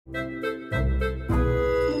Welcome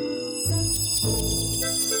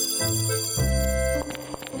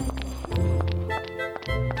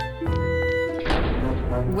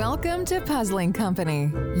to Puzzling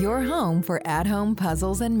Company, your home for at-home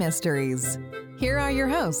puzzles and mysteries. Here are your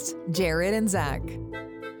hosts, Jared and Zach.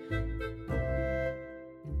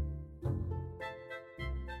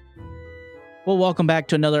 Well, welcome back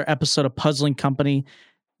to another episode of Puzzling Company.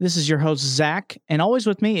 This is your host, Zach, and always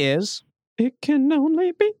with me is... It can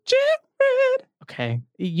only be Jared. Okay,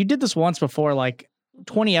 you did this once before, like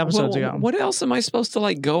 20 episodes ago. What else am I supposed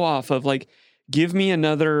to go off of? Give me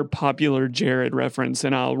another popular Jared reference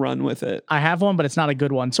and I'll run with it. I have one, but it's not a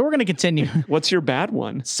good one, so we're going to continue. What's your bad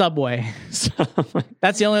one? Subway.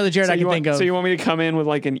 That's the only other Jared I can think of. So you want me to come in with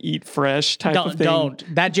an eat fresh type of thing?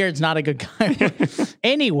 Don't. That Jared's not a good guy.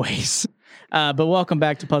 Anyways, but welcome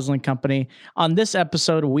back to Puzzling Company. On this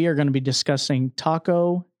episode, we are going to be discussing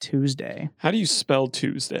Taco Tuesday. How do you spell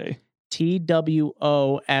Tuesday? Twosday.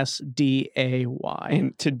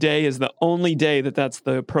 And today is the only day that's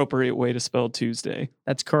the appropriate way to spell Tuesday.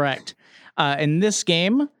 That's correct. In this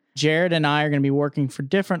game, Jared and I are going to be working for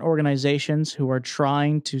different organizations who are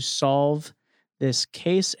trying to solve this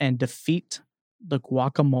case and defeat the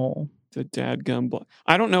guacamole. The dadgum.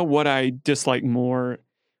 I don't know what I dislike more,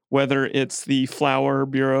 whether it's the Flower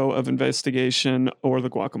Bureau of Investigation or the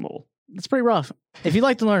guacamole. It's pretty rough. If you'd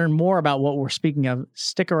like to learn more about what we're speaking of,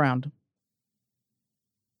 stick around.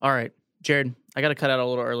 All right, Jared, I got to cut out a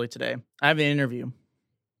little early today. I have an interview.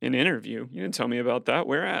 An interview? You didn't tell me about that.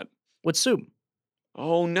 Where at? With Soup.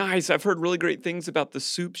 Oh, nice. I've heard really great things about the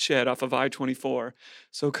Soup Shed off of I-24.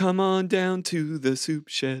 So come on down to the Soup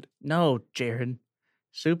Shed. No, Jared.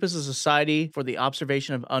 Soup is a society for the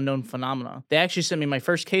observation of unknown phenomena. They actually sent me my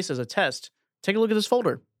first case as a test. Take a look at this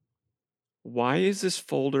folder. Why is this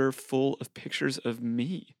folder full of pictures of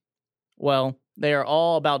me? Well, they are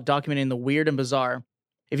all about documenting the weird and bizarre.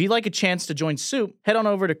 If you'd like a chance to join Soup, head on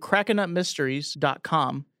over to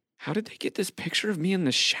crackanutmysteries.com. How did they get this picture of me in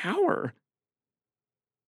the shower?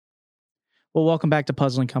 Well, welcome back to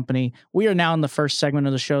Puzzling Company. We are now in the first segment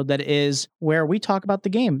of the show that is where we talk about the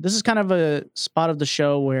game. This is kind of a spot of the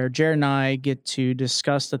show where Jared and I get to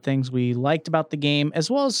discuss the things we liked about the game, as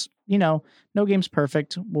well as, no game's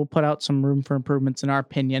perfect. We'll put out some room for improvements in our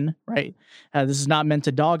opinion, right? This is not meant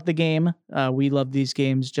to dog the game. We love these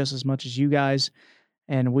games just as much as you guys.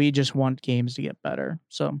 And we just want games to get better.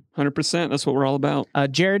 So 100%. That's what we're all about.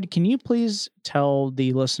 Jared, can you please tell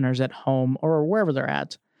the listeners at home or wherever they're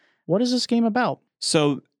at, what is this game about?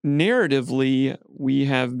 So narratively, we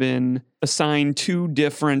have been assigned two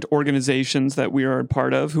different organizations that we are a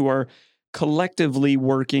part of who are collectively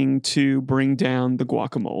working to bring down the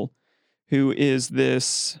guacamole, who is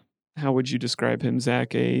this, how would you describe him,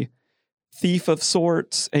 Zach? A thief of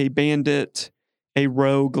sorts, a bandit, a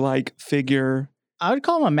rogue-like figure. I would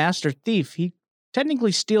call him a master thief. He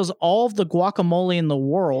technically steals all of the guacamole in the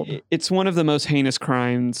world. It's one of the most heinous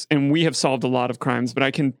crimes, and we have solved a lot of crimes, but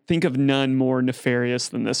I can think of none more nefarious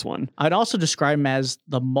than this one. I'd also describe him as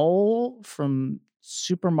the mole from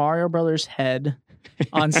Super Mario Brothers' head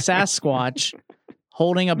on Sasquatch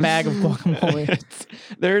holding a bag of guacamole.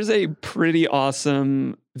 There's a pretty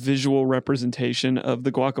awesome visual representation of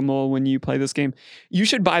the guacamole when you play this game. You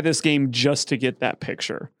should buy this game just to get that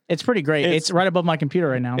picture. It's pretty great. It's right above my computer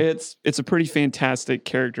right now. It's a pretty fantastic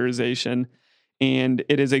characterization, and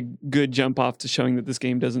it is a good jump off to showing that this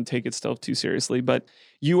game doesn't take itself too seriously. But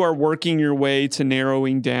you are working your way to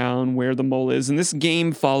narrowing down where the mole is, and this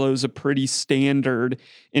game follows a pretty standard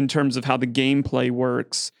in terms of how the gameplay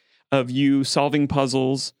works, of you solving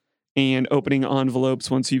puzzles and opening envelopes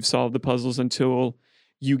once you've solved the puzzles until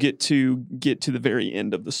you get to the very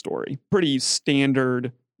end of the story. Pretty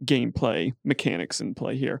standard gameplay mechanics in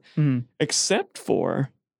play here, except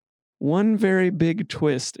for one very big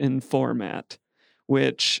twist in format,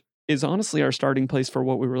 which is honestly our starting place for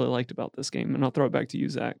what we really liked about this game. And I'll throw it back to you,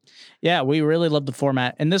 Zach. Yeah, we really love the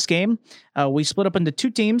format. In this game, we split up into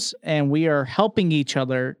two teams, and we are helping each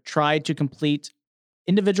other try to complete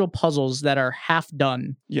individual puzzles that are half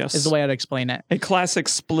done. Yes. Is the way I'd explain it. A classic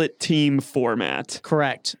split team format.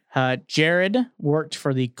 Correct. Jared worked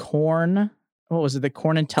for the Corn... What was it? The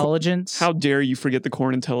Corn Intelligence? How dare you forget the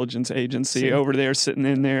Corn Intelligence Agency over there sitting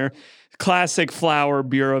in there. Classic Flower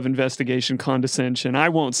Bureau of Investigation condescension. I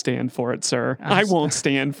won't stand for it, sir. I won't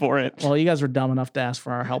stand for it. Well, you guys were dumb enough to ask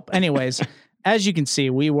for our help. Anyways, as you can see,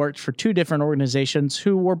 we worked for two different organizations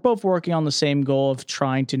who were both working on the same goal of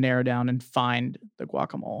trying to narrow down and find the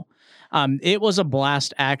guacamole. It was a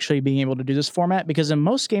blast actually being able to do this format, because in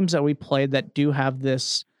most games that we played that do have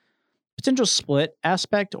this potential split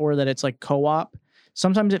aspect, or that it's like co-op,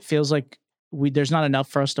 sometimes it feels like there's not enough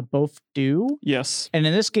for us to both do. Yes. And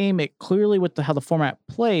in this game, it clearly, with how the format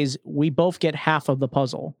plays, we both get half of the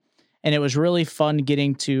puzzle. And it was really fun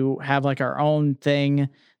getting to have like our own thing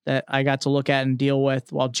that I got to look at and deal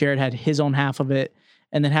with while Jared had his own half of it.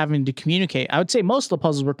 And then having to communicate. I would say most of the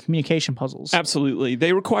puzzles were communication puzzles. Absolutely.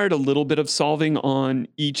 They required a little bit of solving on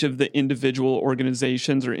each of the individual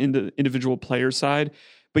organizations or individual player side.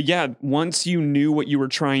 But yeah, once you knew what you were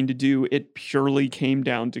trying to do, it purely came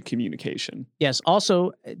down to communication. Yes.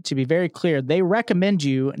 Also, to be very clear, they recommend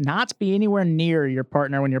you not to be anywhere near your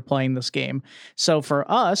partner when you're playing this game. So for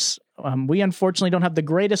us, we unfortunately don't have the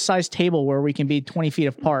greatest size table where we can be 20 feet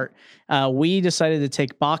apart. We decided to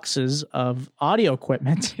take boxes of audio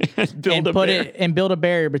equipment and build a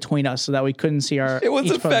barrier between us so that we couldn't see our. It was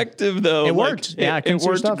effective though. It worked. It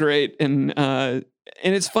worked great. And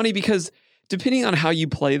it's funny because depending on how you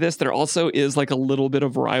play this, there also is like a little bit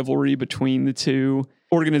of rivalry between the two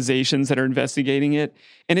organizations that are investigating it.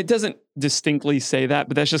 And it doesn't distinctly say that,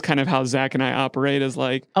 but that's just kind of how Zach and I operate as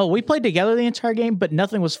like, oh, we played together the entire game, but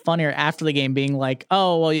nothing was funnier after the game being like,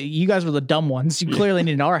 oh, well, you guys were the dumb ones. You clearly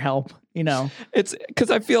needed our help, you know? It's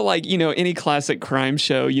because I feel like, you know, any classic crime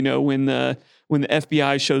show, you know, when the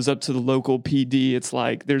FBI shows up to the local PD, it's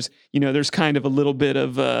like there's kind of a little bit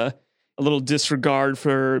of a little disregard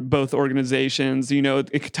for both organizations. You know,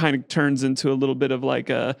 it kind of turns into a little bit of like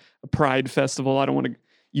a pride festival. I don't want to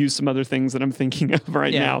use some other things that I'm thinking of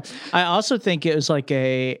right now. I also think it was like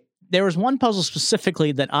there was one puzzle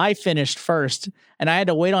specifically that I finished first, and I had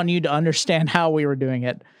to wait on you to understand how we were doing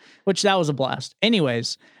it, which that was a blast.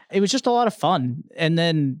 Anyways, it was just a lot of fun. And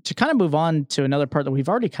then to kind of move on to another part that we've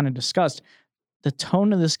already kind of discussed, the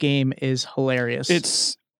tone of this game is hilarious.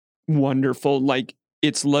 It's wonderful. Like,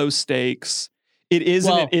 it's low stakes. It is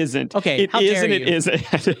and it isn't. Okay, it is and it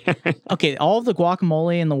isn't. Okay, all of the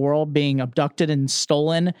guacamole in the world being abducted and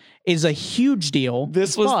stolen is a huge deal.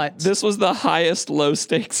 This was the highest low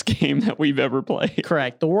stakes game that we've ever played.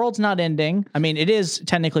 Correct. The world's not ending. I mean, it is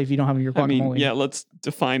technically if you don't have your guacamole. I mean, yeah, let's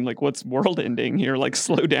define like what's world ending here. Like,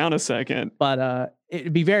 slow down a second. But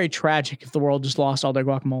it'd be very tragic if the world just lost all their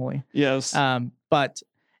guacamole. Yes. But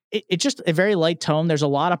it's just a very light tone. There's a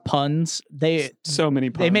lot of puns. So many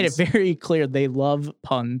puns. They made it very clear they love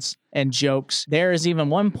puns and jokes. There is even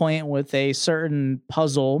one point with a certain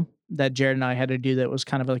puzzle that Jared and I had to do that was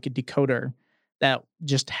kind of like a decoder that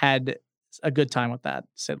just had a good time with that,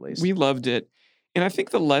 to say the least. We loved it. And I think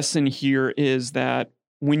the lesson here is that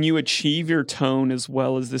when you achieve your tone as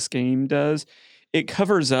well as this game does, it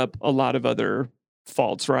covers up a lot of other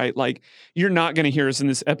faults, right? Like, you're not going to hear us in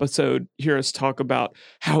this episode hear us talk about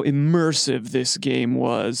how immersive this game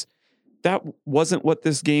was. That wasn't what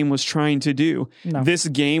this game was trying to do. No. This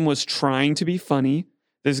game was trying to be funny.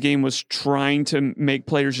 This game was trying to make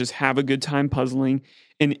players just have a good time puzzling.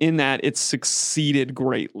 And in that, it succeeded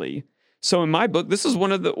greatly. So in my book, this is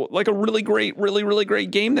one of the, like, a really great, really, really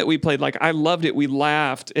great game that we played. Like, I loved it. We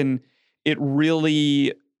laughed, and it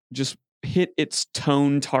really just hit its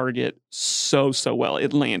tone target so well.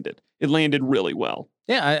 It landed really well.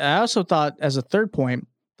 Yeah, I also thought, as a third point,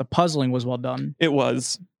 the puzzling was well done. It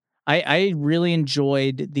was. I really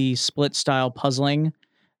enjoyed the split style puzzling.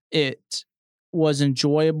 It was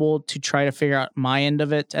enjoyable to try to figure out my end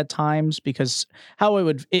of it at times, because how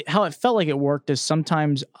it felt like it worked is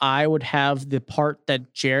sometimes I would have the part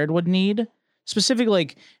that Jared would need. Specifically,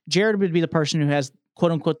 like, Jared would be the person who has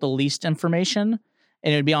quote unquote the least information,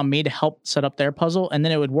 and it would be on me to help set up their puzzle. And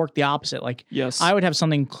then it would work the opposite. Like, yes, I would have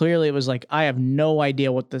something clearly, it was like, I have no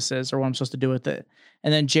idea what this is or what I'm supposed to do with it.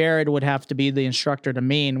 And then Jared would have to be the instructor to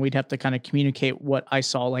me, and we'd have to kind of communicate what I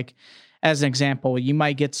saw. Like, as an example, you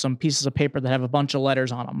might get some pieces of paper that have a bunch of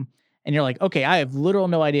letters on them, and you're like, okay, I have literal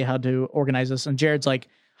no idea how to organize this. And Jared's like,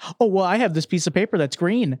 oh, well, I have this piece of paper that's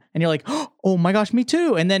green. And you're like, oh my gosh, me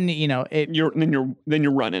too. And then,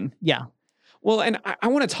 you're running. Yeah. Well, and I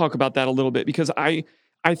want to talk about that a little bit, because I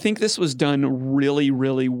think this was done really,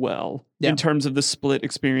 really well in terms of the split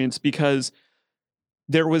experience, because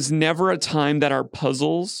there was never a time that our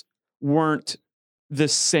puzzles weren't the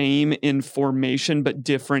same in formation, but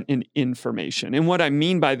different in information. And what I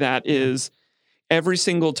mean by that is every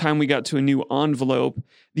single time we got to a new envelope,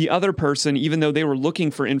 the other person, even though they were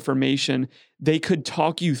looking for information, they could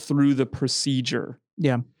talk you through the procedure.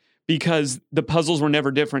 Yeah. Because the puzzles were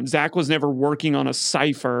never different. Zach was never working on a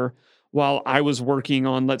cipher while I was working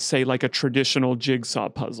on, let's say, like a traditional jigsaw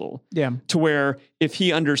puzzle. Yeah. To where if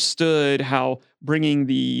he understood how bringing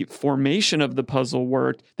the formation of the puzzle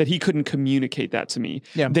worked, that he couldn't communicate that to me.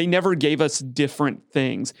 Yeah. They never gave us different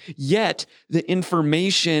things. Yet the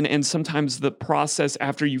information and sometimes the process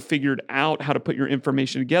after you figured out how to put your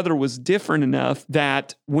information together was different enough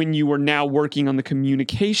that when you were now working on the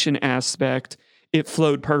communication aspect, it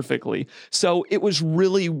flowed perfectly. So it was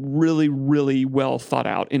really, really, really well thought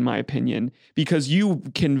out, in my opinion, because you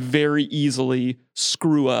can very easily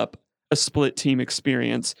screw up a split team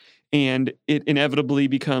experience, and it inevitably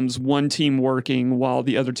becomes one team working while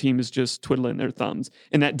the other team is just twiddling their thumbs.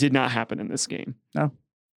 And that did not happen in this game. No.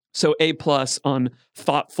 So A+ on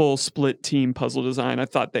thoughtful split team puzzle design. I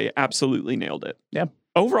thought they absolutely nailed it. Yeah.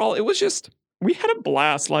 Overall, it was just, we had a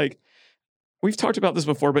blast. Like, we've talked about this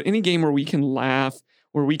before, but any game where we can laugh,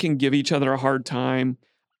 where we can give each other a hard time,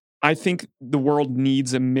 I think the world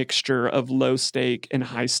needs a mixture of low stake and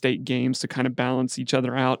high stake games to kind of balance each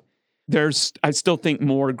other out. I still think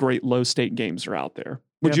more great low stake games are out there.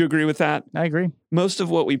 Would you agree with that? I agree. Most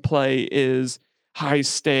of what we play is high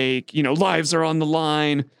stake, lives are on the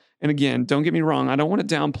line. And again, don't get me wrong, I don't want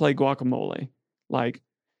to downplay Guacamelee. Like,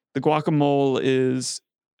 the Guacamole is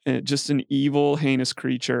just an evil, heinous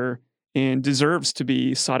creature and deserves to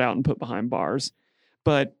be sought out and put behind bars.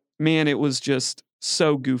 But man, it was just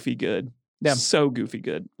so goofy good. Yeah. So goofy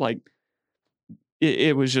good. Like,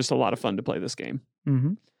 it was just a lot of fun to play this game.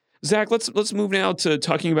 Mm-hmm. Zach, let's move now to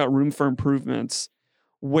talking about room for improvements.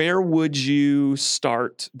 Where would you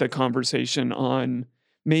start the conversation on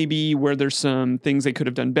maybe where there's some things they could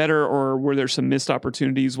have done better, or where there's some missed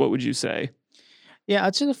opportunities? What would you say? Yeah,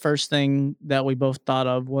 I'd say the first thing that we both thought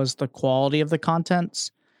of was the quality of the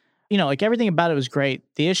contents. Like, everything about it was great.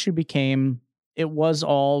 The issue became it was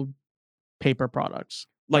all paper products.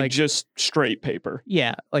 Like just straight paper.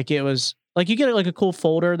 Yeah, like it was like you get like a cool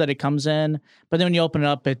folder that it comes in, but then when you open it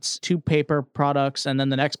up, it's 2 paper products, and then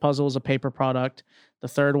the next puzzle is a paper product. The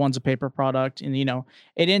third one's a paper product, and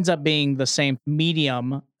it ends up being the same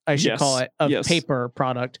medium, I should call it, of paper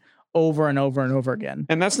product over and over and over again.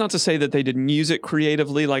 And that's not to say that they didn't use it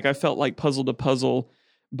creatively. Like, I felt like Puzzle to Puzzle.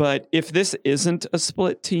 But if this isn't a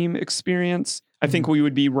split team experience, I think we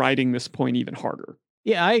would be riding this point even harder.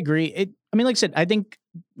 Yeah, I agree. Like I said, I think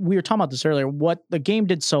we were talking about this earlier. What the game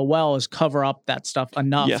did so well is cover up that stuff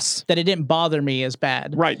enough that it didn't bother me as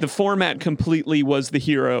bad. Right. The format completely was the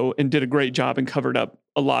hero and did a great job and covered up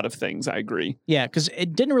a lot of things. I agree. Yeah, because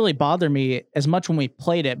it didn't really bother me as much when we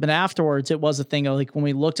played it. But afterwards, it was a thing of, like, when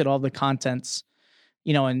we looked at all the contents,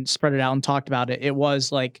 and spread it out and talked about it, it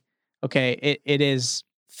was like, okay, it is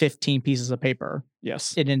 15 pieces of paper.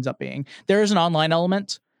 Yes. It ends up being. There is an online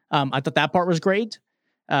element. I thought that part was great.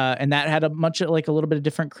 And that had a little bit of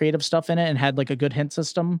different creative stuff in it and had like a good hint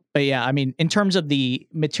system. But yeah, I mean, in terms of the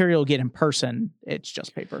material get in person, it's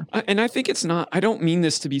just paper. And I think it's not, I don't mean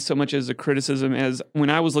this to be so much as a criticism as when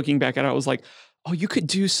I was looking back at it, I was like, oh, you could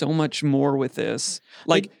do so much more with this.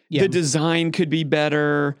 Like, the design could be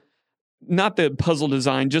better. Not the puzzle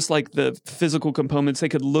design, just like the physical components, they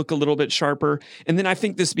could look a little bit sharper. And then I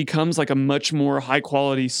think this becomes like a much more high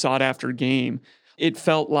quality, sought after game. It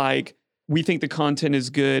felt like we think the content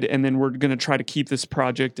is good, and then we're going to try to keep this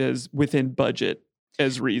project as within budget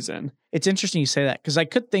as reason. It's interesting you say that, because I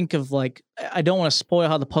could think of, like, I don't want to spoil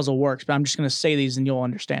how the puzzle works, but I'm just going to say these and you'll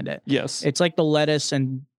understand it. Yes. It's like the lettuce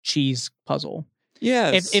and cheese puzzle.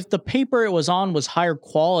 Yes. If the paper it was on was higher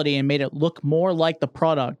quality and made it look more like the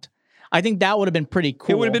product, I think that would have been pretty cool.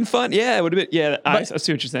 It would have been fun. Yeah, it would have been. Yeah, I see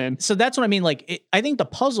what you're saying. So that's what I mean. Like, I think the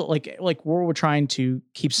puzzle, like what we're trying to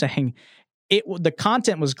keep saying, the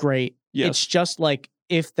content was great. Yes. It's just like,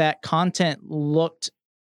 if that content looked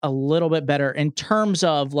a little bit better in terms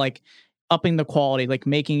of like upping the quality, like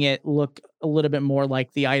making it look a little bit more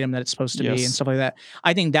like the item that it's supposed to be and stuff like that,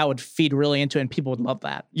 I think that would feed really into it, and people would love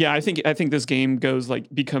that. Yeah, I think this game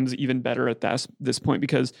becomes even better at this point,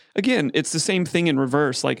 because again, it's the same thing in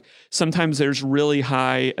reverse. Like, sometimes there's really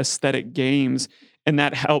high aesthetic games, and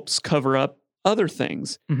that helps cover up other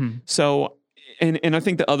things. Mm-hmm. So, and I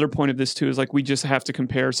think the other point of this too is, like, we just have to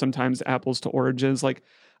compare sometimes apples to oranges. Like,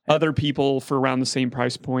 other people for around the same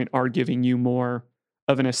price point are giving you more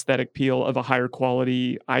of an aesthetic appeal, of a higher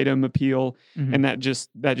quality item appeal. Mm-hmm. And that just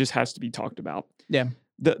has to be talked about. Yeah.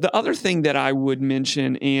 The other thing that I would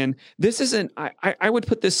mention, and this isn't, I would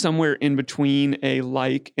put this somewhere in between a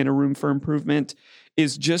like and a room for improvement,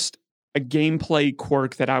 is just a gameplay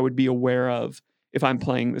quirk that I would be aware of if I'm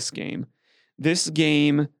playing this game. This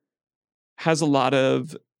game has a lot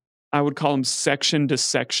of, I would call them section to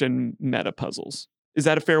section meta puzzles. Is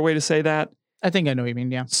that a fair way to say that? I think I know what you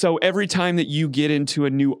mean, yeah. So every time that you get into a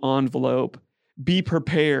new envelope, be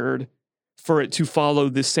prepared for it to follow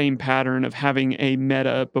the same pattern of having a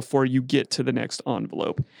meta before you get to the next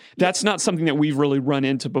envelope. That's not something that we've really run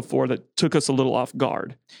into before that took us a little off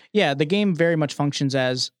guard. Yeah, the game very much functions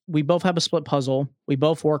as we both have a split puzzle, we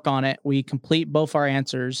both work on it, we complete both our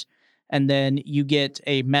answers, and then you get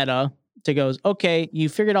a meta that goes, okay, you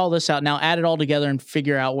figured all this out, now add it all together and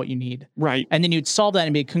figure out what you need. Right. And then you'd solve that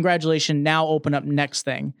and be, congratulations, now open up next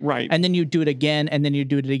thing. Right. And then you do it again, and then you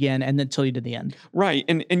do it again, and then until you did the end. Right.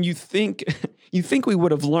 And you think we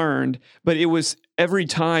would have learned, but it was every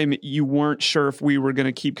time you weren't sure if we were going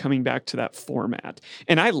to keep coming back to that format.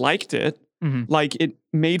 And I liked it. Mm-hmm. Like, it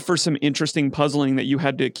made for some interesting puzzling that you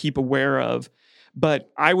had to keep aware of.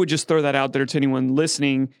 But I would just throw that out there to anyone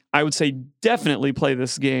listening. I would say definitely play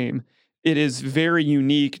this game. It is very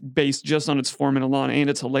unique based just on its form and alone, and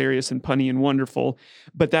it's hilarious and punny and wonderful.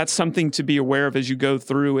 But that's something to be aware of as you go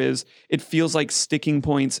through is it feels like sticking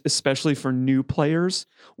points, especially for new players,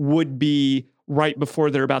 would be right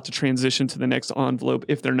before they're about to transition to the next envelope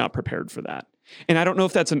if they're not prepared for that. And I don't know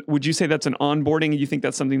if would you say that's an onboarding? You think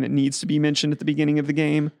that's something that needs to be mentioned at the beginning of the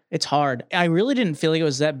game? It's hard. I really didn't feel like it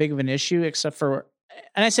was that big of an issue, except for,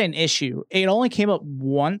 and I say an issue, it only came up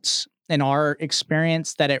once in our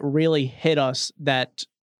experience that it really hit us that,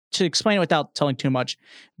 to explain it without telling too much,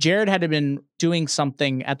 Jared had been doing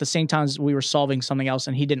something at the same time as we were solving something else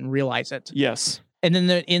and he didn't realize it. Yes. And then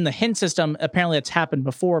in the hint system, apparently it's happened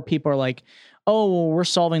before. People are like, oh, we're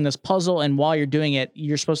solving this puzzle, and while you're doing it,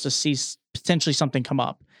 you're supposed to see potentially something come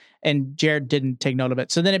up. And Jared didn't take note of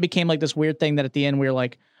it. So then it became like this weird thing that at the end we were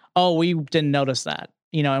like, oh, we didn't notice that.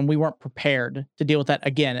 And we weren't prepared to deal with that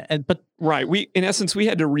again. But right, in essence, we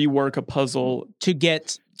had to rework a puzzle to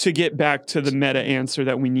get back to the meta answer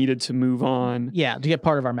that we needed to move on. Yeah, to get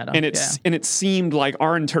part of our meta. And it seemed like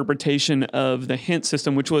our interpretation of the hint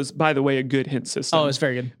system, which was, by the way, a good hint system. Oh, it's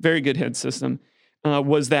very good. Very good hint system.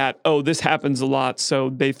 Was that, this happens a lot, so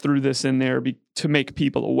they threw this in there to make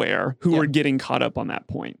people aware who were getting caught up on that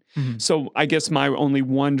point. Mm-hmm. So I guess my only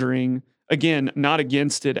wondering, again, not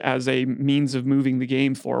against it as a means of moving the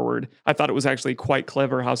game forward. I thought it was actually quite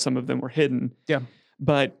clever how some of them were hidden. Yeah.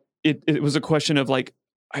 But it was a question of like,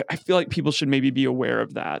 I feel like people should maybe be aware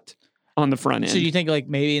of that on the front end. So you think like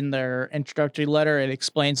maybe in their introductory letter, it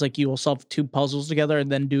explains like you will solve 2 puzzles together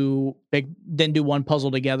and then do one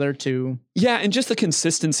puzzle together to. Yeah. And just the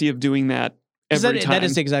consistency of doing that every time. That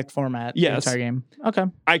is the exact format. Yes. Of the entire game. Okay.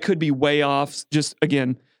 I could be way off. Just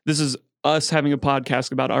again, this is us having a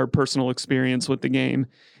podcast about our personal experience with the game.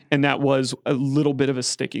 And that was a little bit of a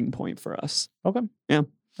sticking point for us. Okay. Yeah.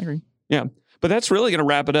 I agree. Yeah. But that's really going to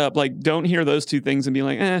wrap it up. Like, don't hear those 2 things and be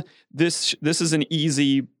like, this is an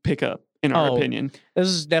easy pickup in our opinion. This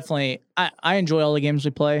is definitely, I enjoy all the games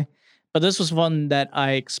we play, but this was one that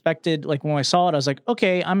I expected. Like when I saw it, I was like,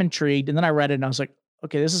 okay, I'm intrigued. And then I read it and I was like,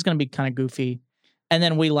 okay, this is going to be kind of goofy. And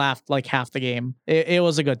then we laughed like half the game. It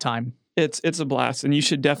was a good time. It's a blast. And you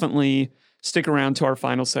should definitely stick around to our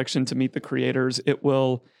final section to meet the creators. It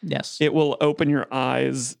will open your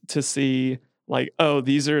eyes to see like, oh,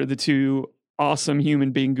 these are the 2 awesome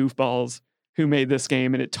human being goofballs who made this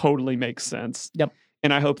game, and it totally makes sense. Yep.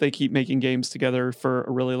 And I hope they keep making games together for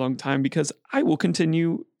a really long time because I will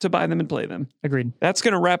continue to buy them and play them. Agreed. That's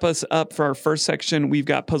going to wrap us up for our first section. We've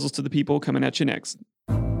got Puzzles to the People coming at you next.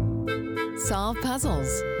 Solve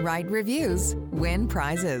puzzles, write reviews, win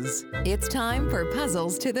prizes. It's time for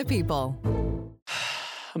Puzzles to the People.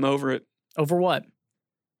 I'm over it. Over what?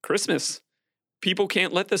 Christmas. People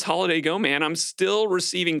can't let this holiday go, man. I'm still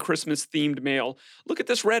receiving Christmas-themed mail. Look at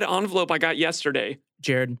this red envelope I got yesterday.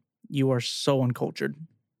 Jared, you are so uncultured.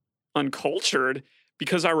 Uncultured?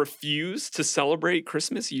 Because I refuse to celebrate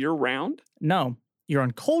Christmas year-round? No, you're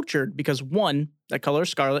uncultured because 1, that color is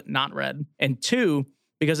scarlet, not red. And 2,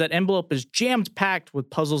 because that envelope is jammed-packed with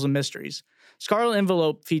puzzles and mysteries. Scarlet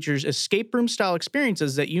Envelope features escape room-style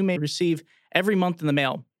experiences that you may receive every month in the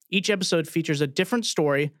mail. Each episode features a different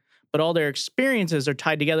story, but all their experiences are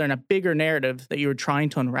tied together in a bigger narrative that you are trying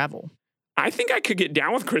to unravel. I think I could get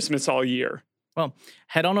down with Christmas all year. Well,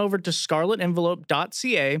 head on over to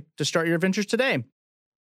scarletenvelope.ca to start your adventures today.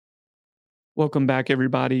 Welcome back,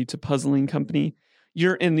 everybody, to Puzzling Company.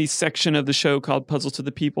 You're in the section of the show called Puzzles to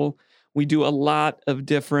the People. We do a lot of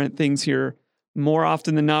different things here. More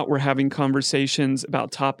often than not, we're having conversations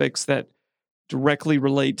about topics that directly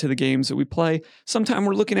relate to the games that we play. Sometimes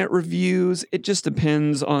we're looking at reviews. It just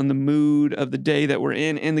depends on the mood of the day that we're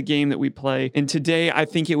in and the game that we play. And today, I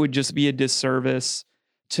think it would just be a disservice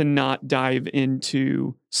to not dive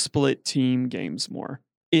into split team games more.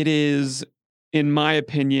 It is, in my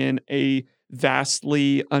opinion, a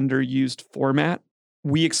vastly underused format.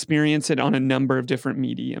 We experience it on a number of different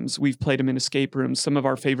mediums. We've played them in escape rooms. Some of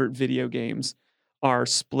our favorite video games are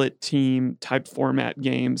split team type format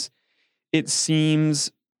games. It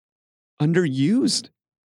seems underused.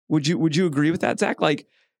 Would you agree with that, Zach? Like,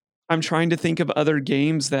 I'm trying to think of other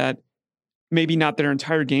games that maybe not their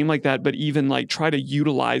entire game like that, but even like try to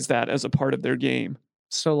utilize that as a part of their game.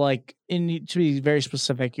 So like, to be very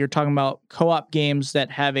specific, you're talking about co-op games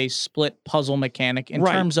that have a split puzzle mechanic in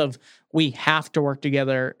terms of we have to work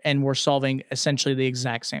together and we're solving essentially the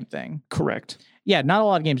exact same thing. Correct. Yeah, not a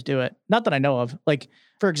lot of games do it. Not that I know of. Like,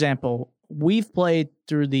 for example, we've played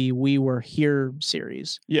through the We Were Here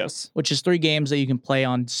series. Yes. Which is 3 games that you can play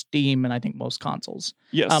on Steam and I think most consoles.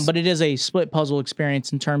 Yes. But it is a split puzzle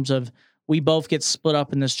experience in terms of we both get split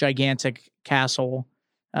up in this gigantic castle.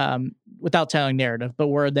 Without telling narrative, but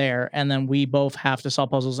we're there, and then we both have to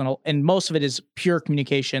solve puzzles, and most of it is pure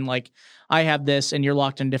communication. Like, I have this, and you're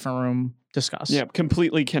locked in a different room. Discuss. Yeah,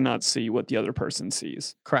 completely cannot see what the other person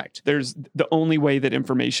sees. Correct. There's the only way that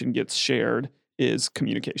information gets shared is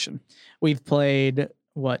communication. We've played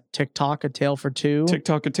TikTok: A Tale for Two.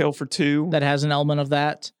 TikTok: A Tale for Two. That has an element of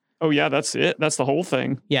that. Oh yeah, that's it. That's the whole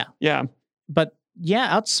thing. Yeah. Yeah. But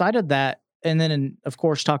yeah, outside of that, and then of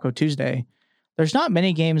course Taco Tuesday. There's not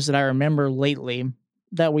many games that I remember lately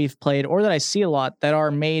that we've played or that I see a lot that are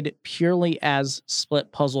made purely as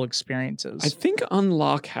split puzzle experiences. I think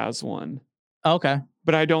Unlock has one. Okay.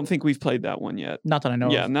 But I don't think we've played that one yet. Not that I know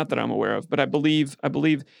of. Yeah, not that I'm aware of. But I believe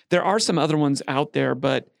there are some other ones out there,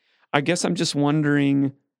 but I guess I'm just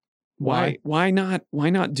wondering why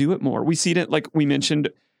not do it more? We see it, like we mentioned,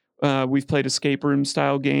 we've played escape room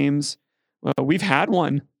style games. We've had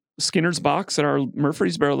one. Skinner's Box at our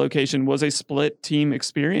Murfreesboro location was a split team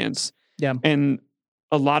experience. Yeah. And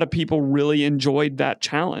a lot of people really enjoyed that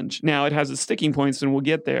challenge. Now it has its sticking points and we'll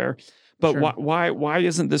get there. But Sure. why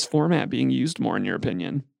isn't this format being used more in your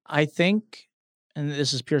opinion? I think, and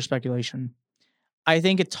this is pure speculation, I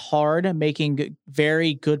think it's hard making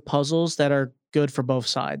very good puzzles that are good for both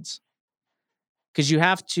sides. Because you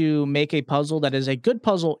have to make a puzzle that is a good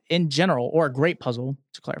puzzle in general, or a great puzzle,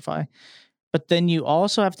 to clarify. But then you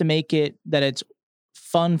also have to make it that it's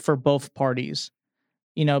fun for both parties.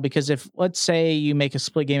 You know, because if, let's say you make a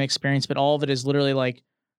split game experience, but all of it is literally like,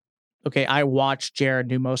 okay, I watched Jared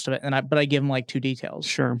do most of it, but I give him like 2 details.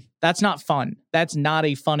 Sure. That's not fun. That's not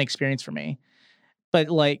a fun experience for me. But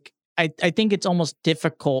like, I think it's almost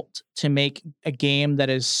difficult to make a game that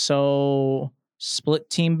is so split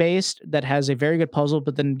team based, that has a very good puzzle,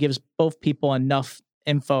 but then gives both people enough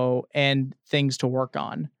info and things to work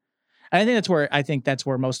on. And I think that's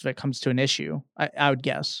where most of it comes to an issue, I would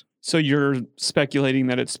guess. So you're speculating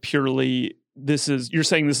that it's purely, you're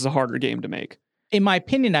saying this is a harder game to make. In my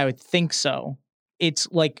opinion, I would think so. It's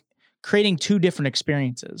like creating 2 different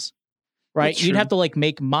experiences, right? You'd have to like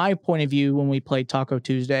make my point of view when we played Taco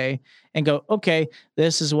Tuesday and go, okay,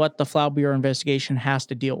 this is what the Flower Bureau investigation has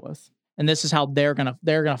to deal with. And this is how they're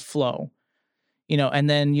gonna flow. You know, and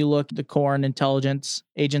then you look at the Corn Intelligence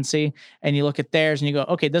Agency and you look at theirs and you go,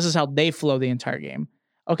 okay, this is how they flow the entire game.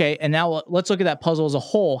 Okay, and now let's look at that puzzle as a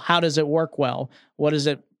whole. How does it work well? What does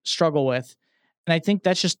it struggle with? And I think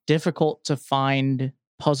that's just difficult to find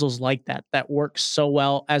puzzles like that work so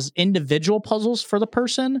well as individual puzzles for the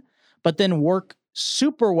person, but then work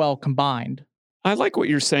super well combined. I like what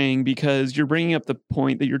you're saying because you're bringing up the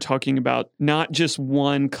point that you're talking about not just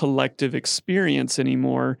one collective experience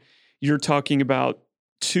anymore. You're talking about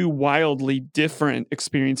 2 wildly different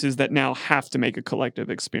experiences that now have to make a collective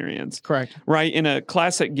experience. Correct. Right? In a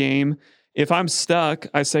classic game, if I'm stuck,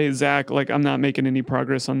 I say, Zach, like, I'm not making any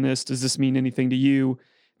progress on this. Does this mean anything to you?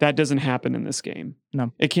 That doesn't happen in this game.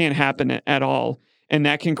 No. It can't happen at all. And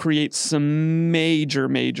that can create some major,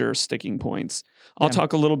 major sticking points. I'll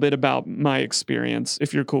talk a little bit about my experience,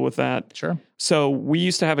 if you're cool with that. Sure. So we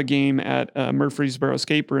used to have a game at Murfreesboro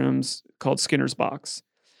Escape Rooms called Skinner's Box.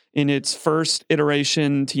 In its first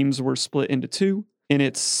iteration, teams were split into 2. In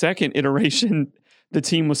its second iteration, the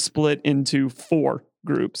team was split into 4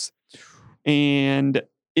 groups. And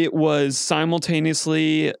it was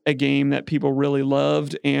simultaneously a game that people really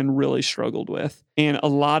loved and really struggled with. And a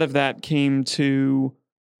lot of that came to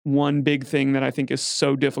one big thing that I think is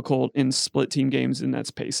so difficult in split team games, and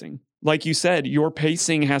that's pacing. Like you said, your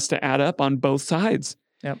pacing has to add up on both sides.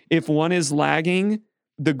 Yep. If one is lagging,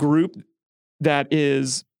 the group that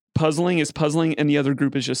is puzzling, and the other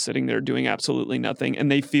group is just sitting there doing absolutely nothing,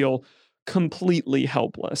 and they feel completely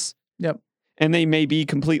helpless. Yep. And they may be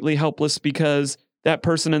completely helpless because that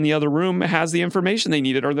person in the other room has the information they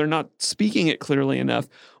needed, or they're not speaking it clearly enough.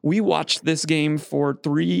 We watched this game for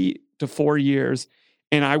 3 to 4 years,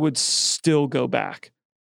 and I would still go back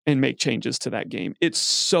and make changes to that game. It's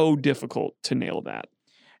so difficult to nail that.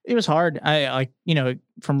 It was hard. I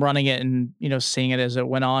from running it and, seeing it as it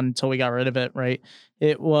went on until we got rid of it, right?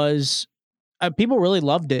 It was, people really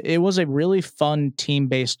loved it. It was a really fun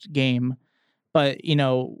team-based game. But,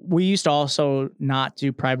 we used to also not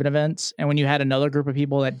do private events. And when you had another group of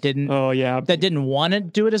people that didn't want to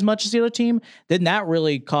do it as much as the other team, then that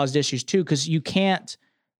really caused issues too. Because you can't,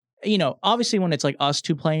 obviously when it's like us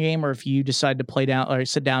two playing a game, or if you decide to play down or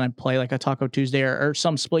sit down and play like a Taco Tuesday or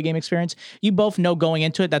some split game experience, you both know going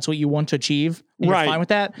into it, that's what you want to achieve. And right. You're fine with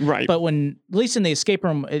that. Right. But when, at least in the escape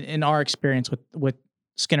room, in our experience with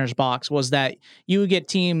Skinner's Box, was that you'd get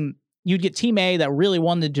team A that really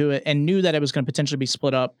wanted to do it and knew that it was going to potentially be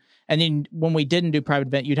split up. And then when we didn't do private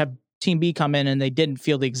event, you'd have team B come in and they didn't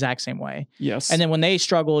feel the exact same way. Yes. And then when they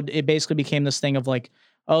struggled, it basically became this thing of like,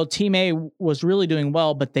 oh, team A was really doing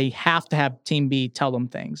well, but they have to have team B tell them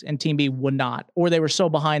things, and team B would not, or they were so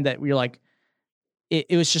behind that you're like,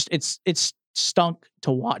 it was just, it's stunk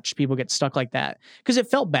to watch people get stuck like that, because it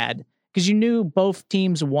felt bad, because you knew both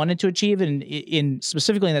teams wanted to achieve it, and in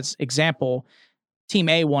specifically in that example, team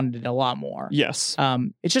A wanted it a lot more. Yes.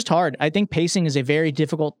 It's just hard. I think pacing is a very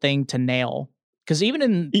difficult thing to nail, because even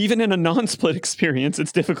in a non-split experience,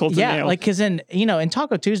 it's difficult to nail. Yeah, like, because in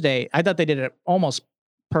Taco Tuesday, I thought they did it almost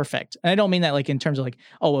perfect. And I don't mean that like in terms of like,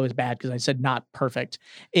 oh, it was bad because I said not perfect.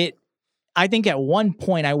 I think at one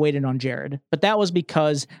point I waited on Jared, but that was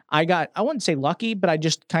because I wouldn't say lucky, but I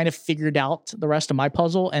just kind of figured out the rest of my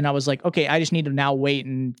puzzle. And I was like, okay, I just need to now wait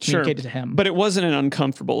and communicate it to him. But it wasn't an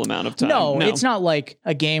uncomfortable amount of time. No, it's not like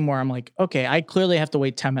a game where I'm like, okay, I clearly have to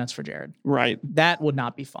wait 10 minutes for Jared. Right. That would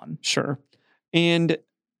not be fun. Sure. And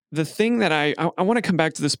the thing that I want to come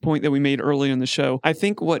back to this point that we made earlier in the show. I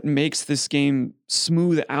think what makes this game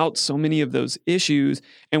smooth out so many of those issues,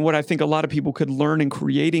 and what I think a lot of people could learn in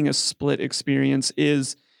creating a split experience,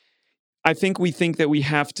 is I think we think that we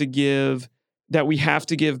have to give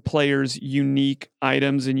players unique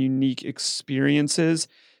items and unique experiences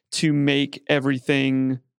to make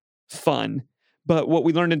everything fun. But what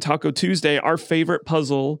we learned in Taco Tuesday, our favorite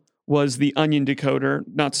puzzle was the onion decoder.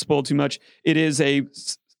 Not to spoil too much, it is a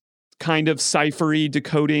kind of ciphery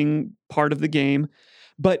decoding part of the game,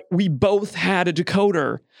 but we both had a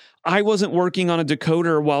decoder. I wasn't working on a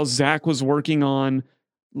decoder while Zach was working on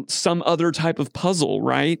some other type of puzzle,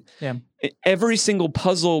 right? Yeah. Every single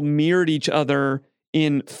puzzle mirrored each other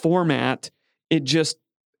in format. It just,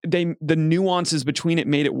 the nuances between it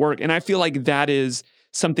made it work. And I feel like that is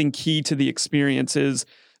something key to the experience, is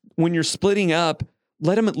when you're splitting up,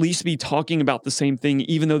 let them at least be talking about the same thing,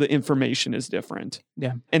 even though the information is different.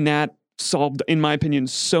 Yeah. And that solved, in my opinion,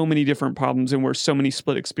 so many different problems, and were so many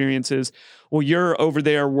split experiences. Well, you're over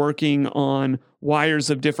there working on wires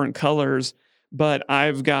of different colors, but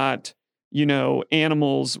I've got,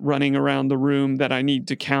 animals running around the room that I need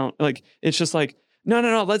to count. Like, it's just like,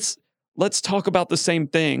 no, let's talk about the same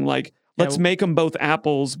thing. Like, let's make them both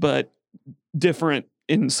apples, but different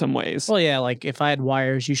in some ways. Well, yeah, like if I had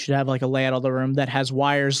wires, you should have like a layout of the room that has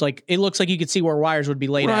wires. Like, it looks like you could see where wires would be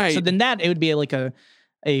laid out. So then it would be like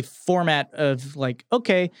a format of like,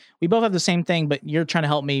 okay, we both have the same thing, but you're trying to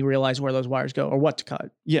help me realize where those wires go or what to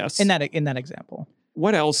cut. Yes. In that example.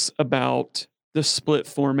 What else about the split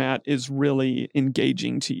format is really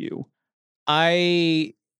engaging to you?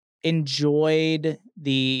 I enjoyed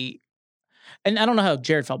and I don't know how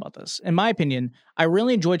Jared felt about this. In my opinion, I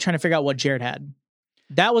really enjoyed trying to figure out what Jared had.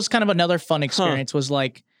 That was kind of another fun experience, was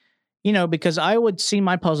like, because I would see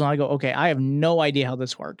my puzzle and I go, okay, I have no idea how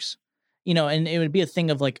this works. And it would be a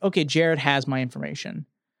thing of like, okay, Jared has my information,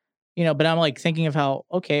 but I'm like thinking of how,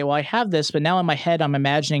 okay, well, I have this, but now in my head, I'm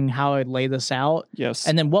imagining how I'd lay this out. Yes.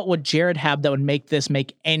 And then what would Jared have that would make this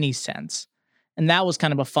make any sense? And that was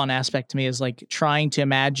kind of a fun aspect to me, is like trying to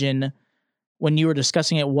imagine when you were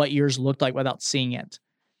discussing it, what yours looked like without seeing it.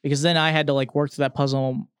 Because then I had to like work through that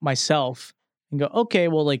puzzle myself and go, okay,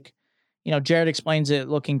 well, like, Jared explains it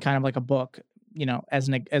looking kind of like a book, as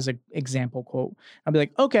an example quote. I'll be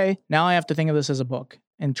like, okay, now I have to think of this as a book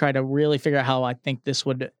and try to really figure out how I think this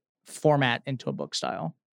would format into a book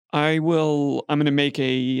style. I'm going to make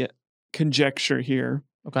a conjecture here.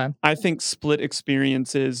 Okay. I think split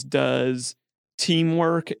experiences does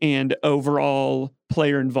teamwork and overall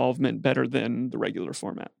player involvement better than the regular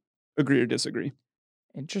format. Agree or disagree?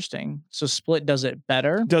 Interesting. So split does it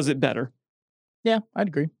better? Does it better? Yeah, I'd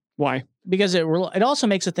agree. Why? Because it also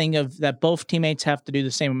makes a thing of that both teammates have to do the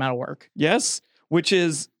same amount of work. Yes, which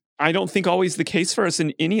is, I don't think, always the case for us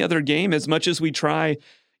in any other game. As much as we try,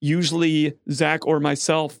 usually Zach or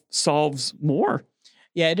myself solves more.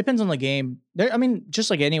 Yeah, it depends on the game. I mean, just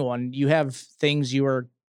like anyone, you have things you are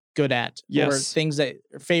good at or Yes. things that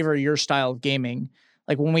favor your style of gaming.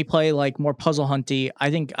 Like when we play like more puzzle hunty,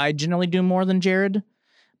 I think I generally do more than Jared.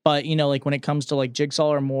 But like when it comes to like Jigsaw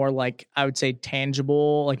or more like I would say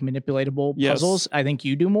tangible, like manipulatable Yes. puzzles, I think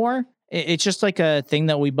you do more. It's just like a thing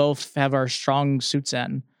that we both have our strong suits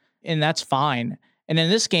in, and that's fine. And in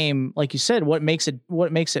this game, like you said, what makes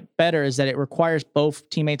it better is that it requires both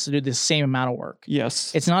teammates to do the same amount of work.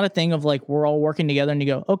 Yes. It's not a thing of like we're all working together and you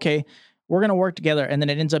go, okay, we're gonna work together, and then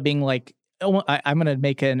it ends up being like, I'm gonna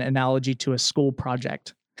make an analogy to a school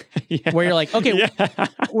project. Yeah. Where you're like, okay, Yeah.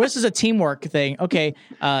 this is a teamwork thing. Okay,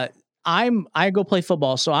 I go play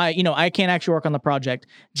football, so I can't actually work on the project.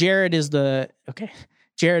 Jared,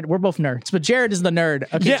 we're both nerds, but Jared is the nerd.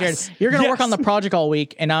 Okay, Yes. Jared, you're gonna work Yes. on the project all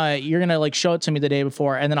week, and you're gonna like show it to me the day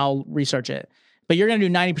before, and then I'll research it. But you're gonna do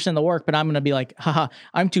 90% of the work, but I'm gonna be like, haha,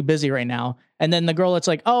 I'm too busy right now. And then the girl that's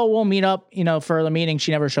like, oh, we'll meet up, for the meeting,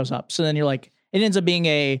 she never shows up. So then you're like, it ends up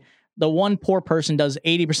being the one poor person does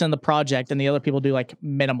 80% of the project and the other people do like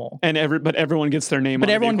minimal. But everyone gets their name on it.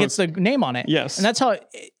 But everyone gets the name on it. Yes. And that's how,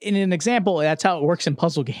 in an example, that's how it works in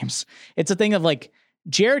puzzle games. It's a thing of like,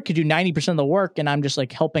 Jared could do 90% of the work and I'm just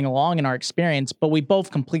like helping along in our experience, but we both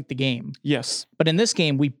complete the game. Yes. But in this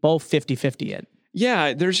game, we both 50-50 it.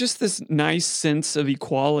 Yeah, there's just this nice sense of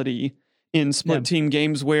equality in split team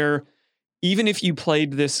games where even if you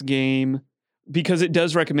played this game, because it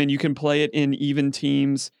does recommend you can play it in even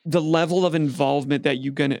teams, the level of involvement that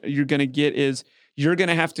you're gonna get is you're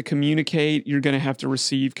gonna have to communicate, you're gonna have to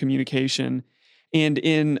receive communication. And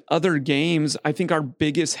in other games, I think our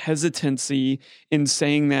biggest hesitancy in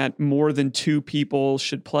saying that more than two people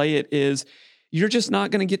should play it is you're just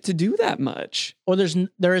not gonna get to do that much. Or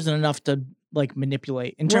there isn't enough to like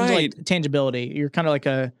manipulate in terms of like tangibility. You're kind of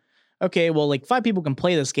like okay, well, like 5 people can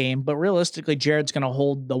play this game, but realistically, Jared's gonna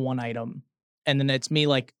hold the one item. And then it's me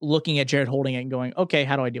like looking at Jared holding it and going, okay,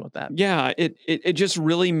 how do I deal with that? Yeah, it just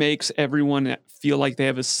really makes everyone feel like they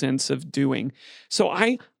have a sense of doing. So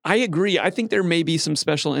I agree. I think there may be some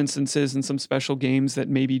special instances and some special games that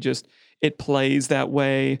maybe just it plays that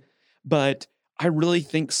way. But I really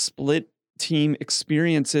think split team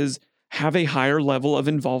experiences have a higher level of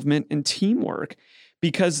involvement and teamwork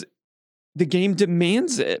because the game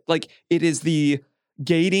demands it. Like it is the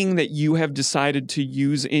gating that you have decided to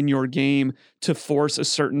use in your game to force a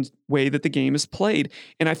certain way that the game is played.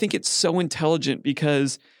 And I think it's so intelligent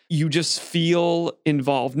because you just feel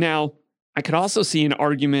involved. Now, I could also see an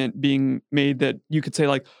argument being made that you could say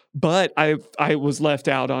like, but I was left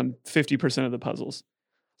out on 50% of the puzzles.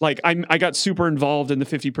 Like I got super involved in the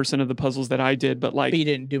 50% of the puzzles that I did, but like But you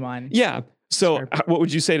didn't do mine. Yeah. So Sure. what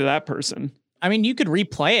would you say to that person? I mean, you could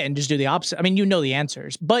replay it and just do the opposite. I mean, you know the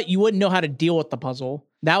answers, but you wouldn't know how to deal with the puzzle.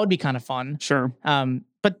 That would be kind of fun. Sure.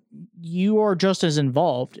 But you are just as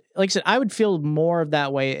involved. Like I said, I would feel more of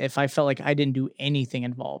that way if I felt like I didn't do anything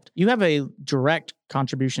involved. You have a direct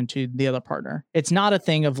contribution to the other partner. It's not a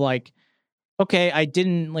thing of like, okay, I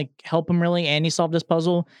didn't like help him really and he solved this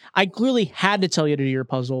puzzle. I clearly had to tell you to do your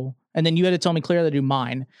puzzle. And then you had to tell me clearly to do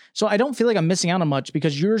mine. So I don't feel like I'm missing out on much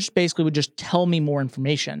because yours basically would just tell me more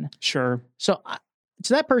information. Sure. So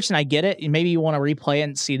to that person, I get it. Maybe you want to replay it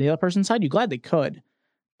and see the other person's side. You gladly could.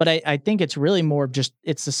 But I think it's really more of just,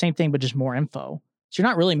 it's the same thing, but just more info. So you're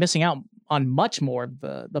not really missing out on much more of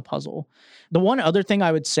the puzzle. The one other thing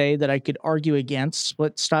I would say that I could argue against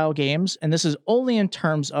split style games, and this is only in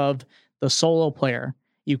terms of the solo player,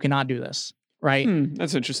 you cannot do this. Right.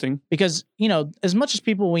 That's interesting. Because, as much as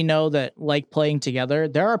people we know that like playing together,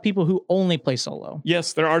 there are people who only play solo.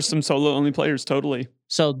 Yes, there are some solo only players. Totally.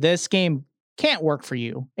 So this game can't work for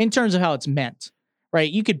you in terms of how it's meant.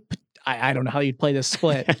 Right. You could, I don't know how you'd play this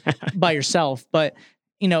split by yourself, but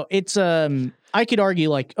it's, I could argue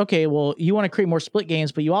like, okay, well, you want to create more split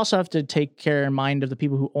games, but you also have to take care in mind of the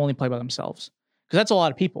people who only play by themselves. Because that's a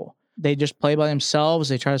lot of people. They just play by themselves.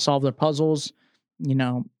 They try to solve their puzzles,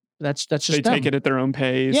 That's just they them. take it at their own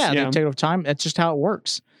pace. Yeah, they take it over time. That's just how it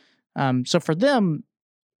works. So for them,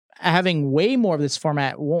 having way more of this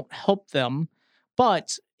format won't help them.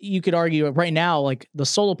 But you could argue right now, like the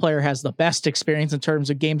solo player has the best experience in terms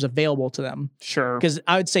of games available to them. Sure. Because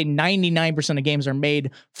I would say 99% of games are made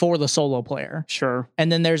for the solo player. Sure.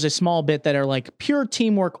 And then there's a small bit that are like pure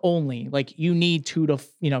teamwork only. Like you need 2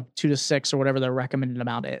 to 6 or whatever the recommended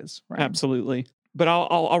amount is. Right? Absolutely. But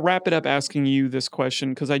I'll wrap it up asking you this question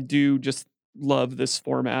because I do just love this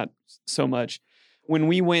format so much. When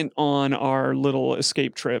we went on our little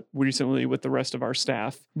escape trip recently with the rest of our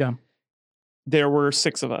staff, there were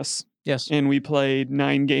 6 of us. Yes. And we played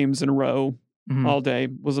 9 games in a row all day.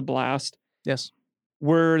 It was a blast. Yes.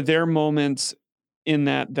 Were there moments in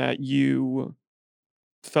that you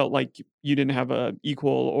felt like you didn't have a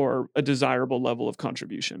equal or a desirable level of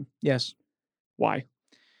contribution? Yes. Why?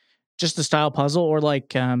 Just the style puzzle, or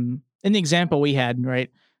like in the example we had,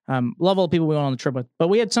 right? Level of people we went on the trip with, but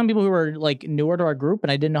we had some people who were like newer to our group,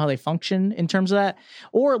 and I didn't know how they function in terms of that.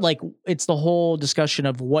 Or like it's the whole discussion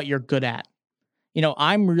of what you're good at. You know,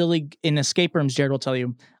 I'm really in escape rooms. Jared will tell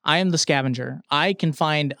you, I am the scavenger. I'm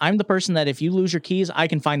the person that if you lose your keys, I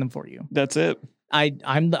can find them for you. That's it.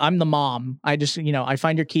 I'm the mom. I just, I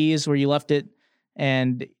find your keys where you left it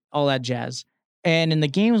and all that jazz. And in the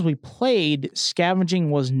games we played, scavenging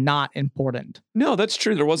was not important. No, that's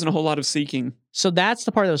true. There wasn't a whole lot of seeking. So that's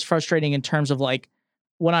the part that was frustrating in terms of like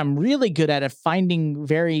what I'm really good at finding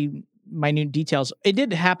very minute details. It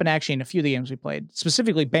did happen actually in a few of the games we played.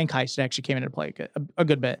 Specifically, Bank Heist actually came into play a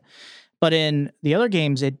good bit. But in the other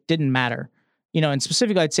games, it didn't matter. And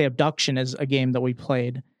specifically, I'd say Abduction is a game that we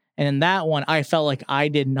played. And in that one, I felt like I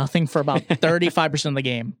did nothing for about 35% of the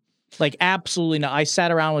game. Like, absolutely no. I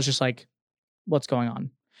sat around and was just like, what's going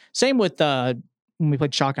on? Same with when we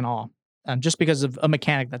played Shock and Awe, just because of a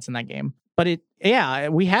mechanic that's in that game. But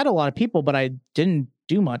we had a lot of people, but I didn't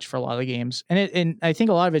do much for a lot of the games. And I think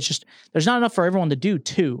a lot of it's just, there's not enough for everyone to do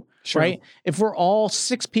too, Sure. right? If we're all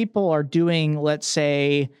 6 people are doing, let's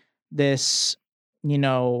say, this,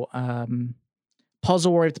 puzzle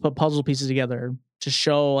where we have to put puzzle pieces together to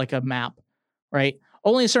show like a map, right?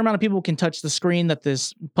 Only a certain amount of people can touch the screen that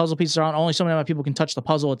this puzzle pieces are on. Only so many amount of people can touch the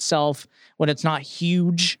puzzle itself when it's not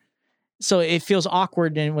huge. So it feels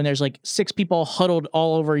awkward when there's like 6 people huddled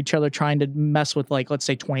all over each other trying to mess with like, let's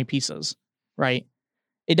say 20 pieces, right?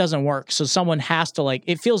 It doesn't work. So someone has to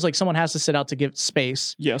it feels like someone has to sit out to give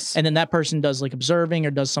space. Yes. And then that person does like observing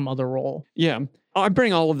or does some other role. Yeah. I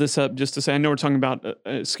bring all of this up just to say, I know we're talking about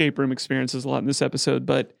escape room experiences a lot in this episode,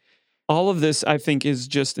 but all of this I think is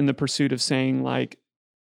just in the pursuit of saying like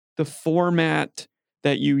the format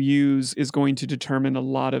that you use is going to determine a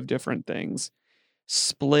lot of different things.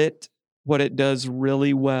 Split, what it does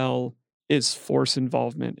really well is force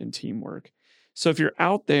involvement and teamwork. So if you're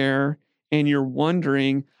out there and you're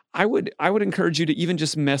wondering, I would encourage you to even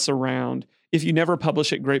just mess around. If you never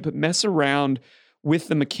publish it, great, but mess around with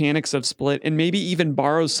the mechanics of Split and maybe even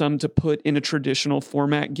borrow some to put in a traditional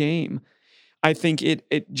format game. I think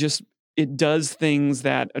it does things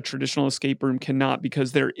that a traditional escape room cannot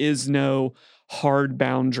because there is no hard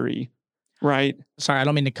boundary, right? Sorry, I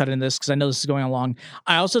don't mean to cut into this because I know this is going along.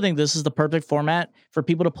 I also think this is the perfect format for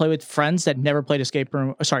people to play with friends that never played escape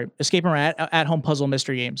room at home puzzle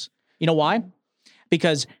mystery games. You know why?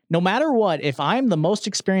 Because no matter what, if I'm the most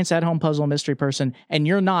experienced at home puzzle mystery person and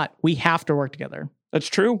you're not, we have to work together. That's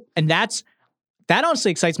true. And that honestly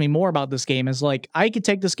excites me more about this game is like, I could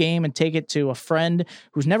take this game and take it to a friend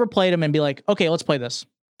who's never played them and be like, okay, let's play this.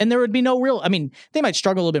 And there would be no real, they might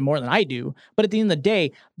struggle a little bit more than I do, but at the end of the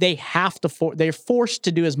day, they have to, they're forced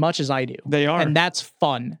to do as much as I do. They are. And that's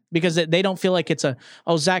fun because they don't feel like it's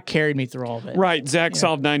Zach carried me through all of it. Right. Zach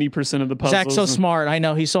solved 90% of the puzzles. Zach's so smart. I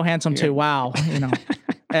know. He's so handsome too. Wow.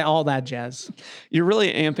 All that jazz. You're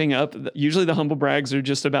really amping up. Usually the humble brags are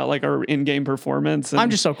just about like our in-game performance. And I'm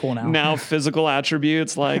just so cool now. Now physical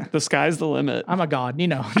attributes, like the sky's the limit. I'm a god,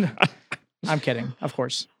 I'm kidding, of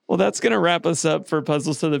course. Well, that's going to wrap us up for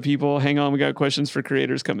Puzzles to the People. Hang on, we got questions for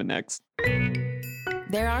creators coming next.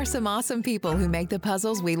 There are some awesome people who make the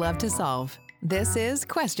puzzles we love to solve. This is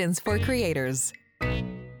Questions for Creators.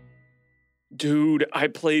 Dude, I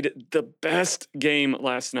played the best game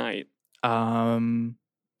last night.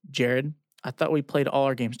 Jared, I thought we played all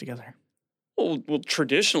our games together. Well,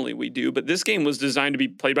 traditionally we do, but this game was designed to be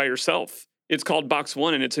played by yourself. It's called Box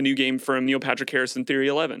One, and it's a new game from Neil Patrick Harris and Theory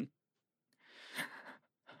 11.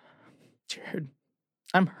 Jared,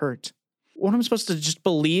 I'm hurt. What am I supposed to just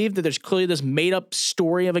believe that there's clearly this made up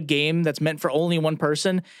story of a game that's meant for only one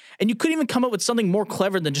person? And you couldn't even come up with something more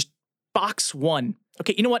clever than just Box One.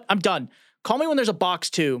 Okay, you know what? I'm done. Call me when there's a Box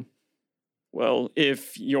Two. Well,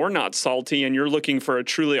 if you're not salty and you're looking for a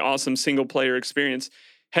truly awesome single player experience,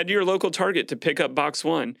 head to your local Target to pick up Box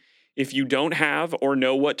One. If you don't have or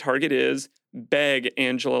know what Target is, beg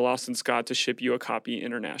Angela Lawson Scott to ship you a copy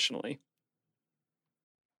internationally.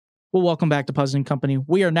 Well, welcome back to Puzzling Company.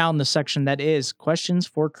 We are now in the section that is Questions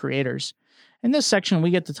for Creators. In this section,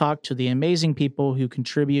 we get to talk to the amazing people who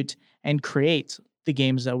contribute and create the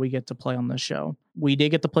games that we get to play on this show. We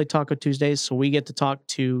did get to play Taco Tuesdays, so we get to talk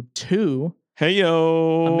to 2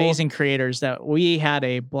 amazing creators that we had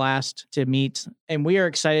a blast to meet, and we are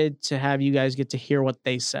excited to have you guys get to hear what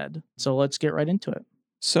they said. So let's get right into it.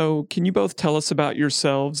 So can you both tell us about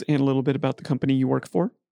yourselves and a little bit about the company you work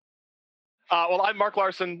for? Well, I'm Mark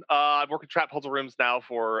Larson. I've worked at Trap Puzzle Rooms now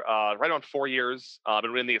for right around 4 years. I've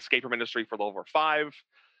been in the escape room industry for a little over 5.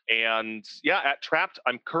 And yeah, at Trapped,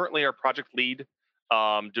 I'm currently our project lead,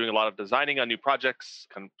 doing a lot of designing on new projects,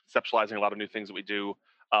 conceptualizing a lot of new things that we do.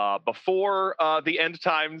 Before the end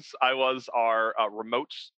times, I was our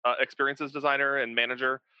remote experiences designer and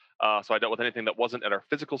manager. So I dealt with anything that wasn't at our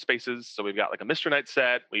physical spaces. So we've got like a Mystery Night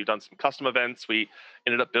set. We've done some custom events. We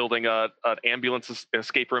ended up building an ambulance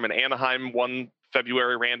escape room in Anaheim one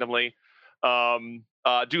February randomly.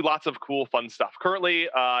 Do lots of cool, fun stuff. Currently,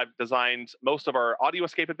 I've designed most of our audio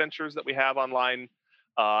escape adventures that we have online,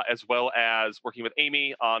 as well as working with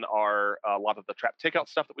Amy on a lot of the Trap Takeout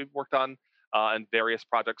stuff that we've worked on, and various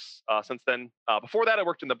projects since then. Before that, I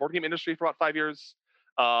worked in the board game industry for about 5 years.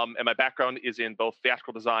 And my background is in both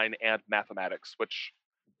theatrical design and mathematics, which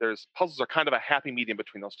puzzles are kind of a happy medium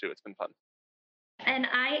between those two. It's been fun. And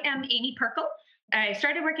I am Amy Perkle. I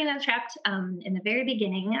started working at Trapped in the very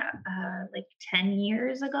beginning, like 10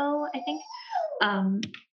 years ago, I think,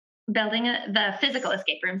 building the physical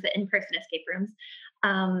escape rooms, the in-person escape rooms.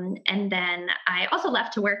 And then I also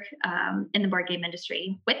left to work in the board game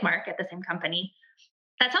industry with Mark at the same company.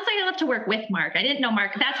 That sounds like I left to work with Mark. I didn't know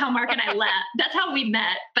Mark. That's how Mark and I left. That's how we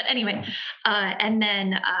met. But anyway, and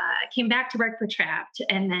then came back to work for Trapped,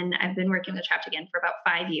 and then I've been working with Trapped again for about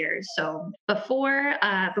 5 years. So before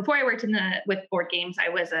I worked with board games, I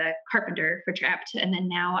was a carpenter for Trapped, and then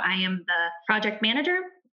now I am the project manager.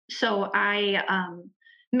 So I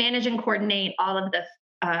manage and coordinate all of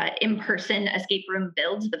the in-person escape room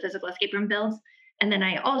builds, the physical escape room builds, and then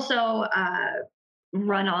I also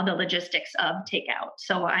run all the logistics of takeout.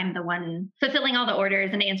 So I'm the one fulfilling all the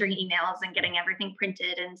orders and answering emails and getting everything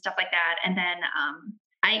printed and stuff like that. And then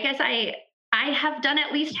I guess I have done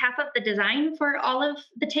at least half of the design for all of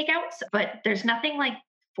the takeouts, but there's nothing like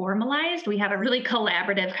formalized. We have a really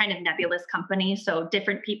collaborative kind of nebulous company. So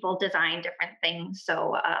different people design different things.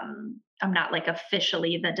 So I'm not like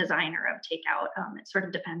officially the designer of takeout. It sort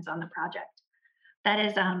of depends on the project. That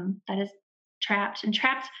is Trapped. And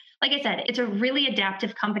Trapped, like I said, it's a really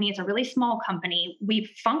adaptive company. It's a really small company. We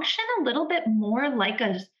function a little bit more like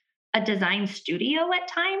a design studio at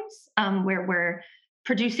times, where we're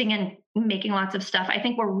producing and making lots of stuff. I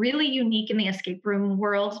think we're really unique in the escape room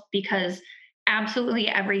world because absolutely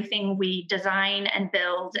everything we design and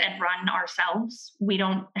build and run ourselves. We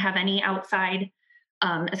don't have any outside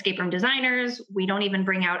escape room designers. We don't even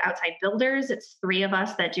bring out outside builders. It's 3 of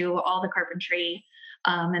us that do all the carpentry.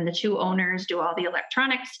 And the 2 owners do all the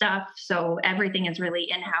electronic stuff. So everything is really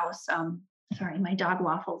in-house. Sorry, my dog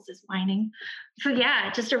Waffles is whining. So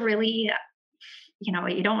yeah, just a really,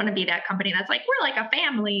 you don't want to be that company that's like, we're like a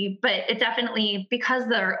family, but it definitely, because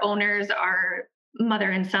their owners are mother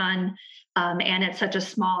and son, and it's such a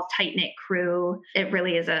small, tight-knit crew, it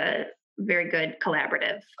really is a very good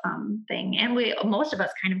collaborative thing. And most of us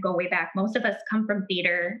kind of go way back. Most of us come from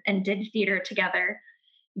theater and did theater together.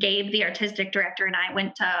 Gabe, the artistic director, and I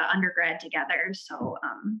went to undergrad together. So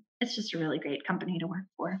it's just a really great company to work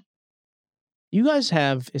for. You guys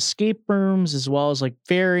have escape rooms as well as like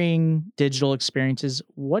varying digital experiences.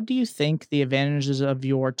 What do you think the advantages of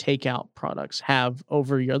your takeout products have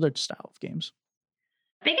over your other style of games?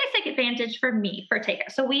 Biggest advantage for me for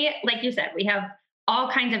takeout. So we, like you said, we have all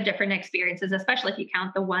kinds of different experiences, especially if you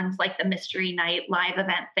count the ones like the Mystery Night live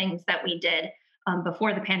event things that we did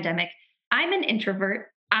before the pandemic. I'm an introvert.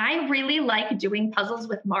 I really like doing puzzles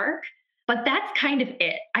with Mark, but that's kind of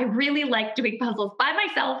it. I really like doing puzzles by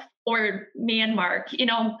myself or me and Mark.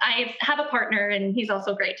 I have a partner and he's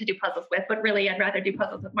also great to do puzzles with, but really I'd rather do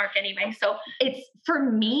puzzles with Mark anyway. So it's, for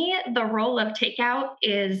me, the role of takeout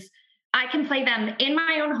is I can play them in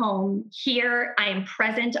my own home. Here, I am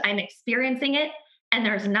present, I'm experiencing it, and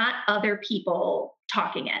there's not other people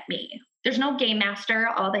talking at me. There's no game master.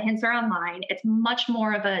 All the hints are online. It's much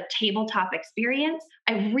more of a tabletop experience.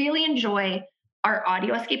 I really enjoy our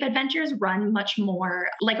audio escape adventures run much more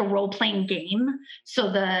like a role-playing game.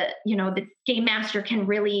 So the game master can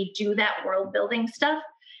really do that world building stuff,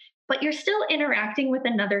 but you're still interacting with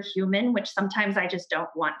another human, which sometimes I just don't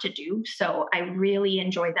want to do. So I really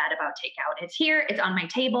enjoy that about takeout. It's here, it's on my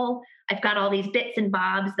table. I've got all these bits and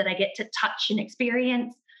bobs that I get to touch and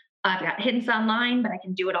experience. I've got hints online, but I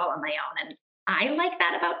can do it all on my own. And I like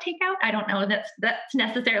that about takeout. I don't know that's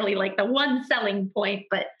necessarily like the one selling point,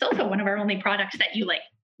 but it's also one of our only products that you like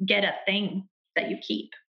get a thing that you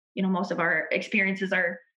keep. Most of our experiences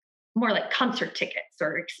are more like concert tickets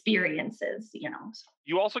or experiences,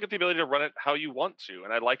 You also get the ability to run it how you want to.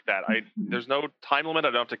 And I like that. There's no time limit.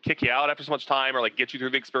 I don't have to kick you out after so much time or like get you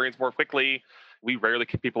through the experience more quickly. We rarely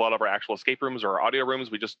kick people out of our actual escape rooms or our audio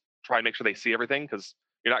rooms. We just try and make sure they see everything because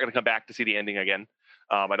You're not going to come back to see the ending again.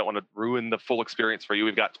 I don't want to ruin the full experience for you.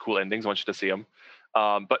 We've got cool endings. I want you to see them.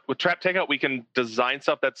 But with Trap Takeout, we can design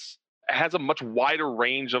stuff that's has a much wider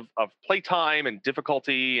range of playtime and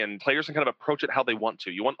difficulty, and players can kind of approach it how they want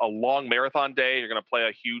to. You want a long marathon day, you're going to play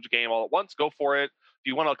a huge game all at once, go for it. If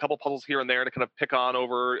you want a couple puzzles here and there to kind of pick on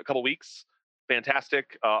over a couple weeks,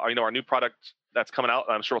 fantastic. Our new product that's coming out,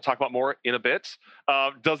 I'm sure we'll talk about more in a bit,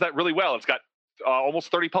 does that really well. It's got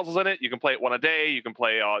almost 30 puzzles in it. You can play it one a day. You can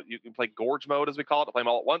play gorge mode, as we call it, to play them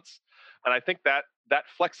all at once. And I think that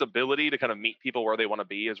flexibility to kind of meet people where they want to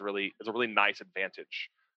be is a really nice advantage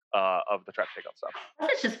of the Trap Takeout stuff.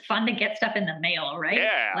 It's just fun to get stuff in the mail, right?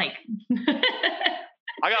 Yeah. Like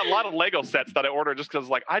I got a lot of Lego sets that I ordered just because,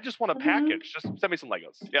 like, I just want a package. Just send me some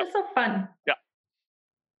Legos. Yeah. It's so fun. Yeah.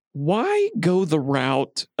 Why go the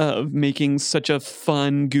route of making such a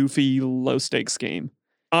fun, goofy, low stakes game?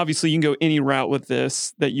 Obviously, you can go any route with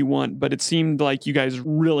this that you want, but it seemed like you guys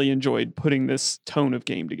really enjoyed putting this tone of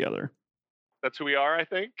game together. That's who we are, I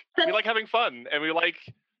think. We like having fun, and we like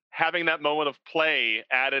having that moment of play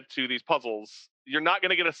added to these puzzles. You're not going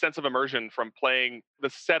to get a sense of immersion from playing the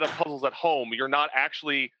set of puzzles at home. You're not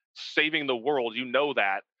actually saving the world. You know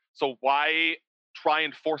that. So why try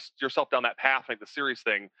and force yourself down that path, like the serious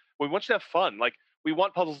thing? We want you to have fun. Like, we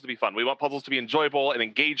want puzzles to be fun. We want puzzles to be enjoyable and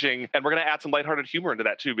engaging. And we're going to add some lighthearted humor into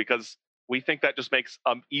that too, because we think that just makes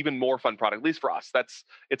even more fun product, at least for us.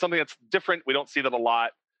 It's something that's different. We don't see that a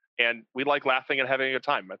lot. And we like laughing and having a good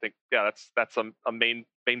time. I think, yeah, that's a main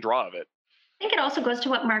draw of it. I think it also goes to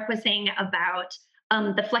what Mark was saying about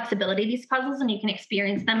the flexibility of these puzzles, and you can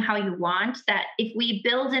experience them how you want. That if we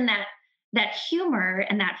build in that humor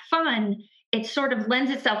and that fun, it sort of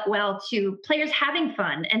lends itself well to players having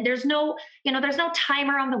fun. And there's no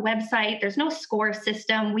timer on the website. There's no score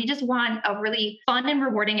system. We just want a really fun and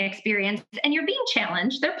rewarding experience. And you're being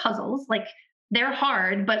challenged. They're puzzles, like they're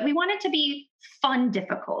hard, but we want it to be fun,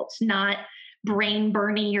 difficult, not brain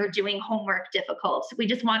burning or doing homework difficult. We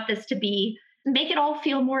just want this to make it all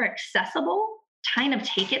feel more accessible, kind of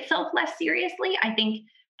take itself less seriously. I think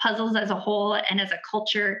puzzles as a whole and as a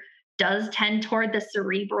culture does tend toward the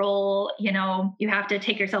cerebral, you have to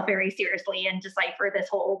take yourself very seriously and decipher this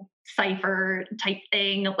whole cipher type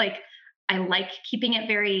thing. Like, I like keeping it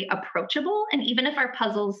very approachable. And even if our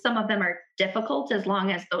puzzles, some of them are difficult, as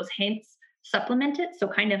long as those hints supplement it, so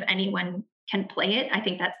kind of anyone can play it. I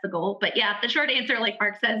think that's the goal. But yeah, the short answer, like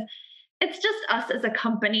Mark says, it's just us as a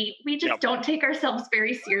company. We just don't take ourselves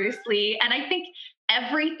very seriously. And I think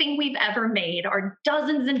everything we've ever made, our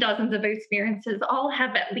dozens and dozens of experiences, all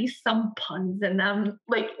have at least some puns in them.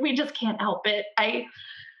 Like, we just can't help it.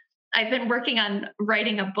 I've been working on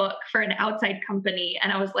writing a book for an outside company,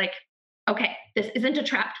 and I was like, okay, this isn't a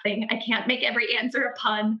trapped thing. I can't make every answer a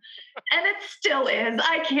pun. And it still is.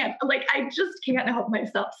 I just can't help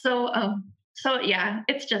myself. So yeah,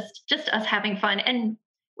 it's just us having fun. And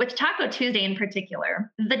with Taco Tuesday in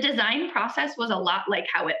particular, the design process was a lot like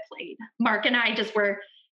how it played. Mark and I just were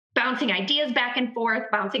bouncing ideas back and forth,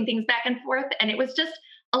 bouncing things back and forth. And it was just,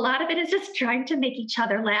 a lot of it is just trying to make each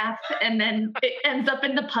other laugh. And then it ends up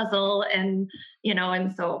in the puzzle. And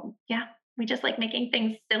so, yeah, we just like making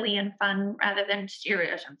things silly and fun rather than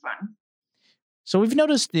serious and fun. So we've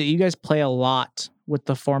noticed that you guys play a lot with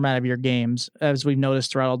the format of your games, as we've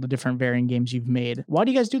noticed throughout all the different varying games you've made. Why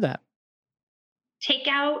do you guys do that?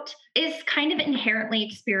 Takeout is kind of inherently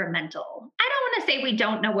experimental. I don't want to say we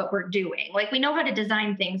don't know what we're doing. Like, we know how to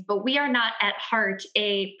design things, but we are not at heart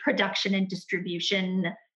a production and distribution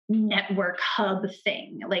network hub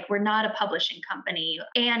thing. Like, we're not a publishing company.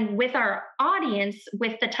 And with our audience,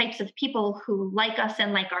 with the types of people who like us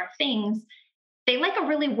and like our things, they like a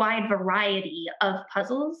really wide variety of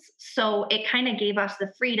puzzles. So it kind of gave us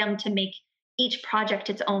the freedom to make each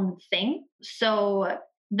project its own thing. So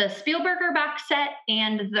the Spielberger box set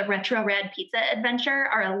and the Retro Rad Pizza Adventure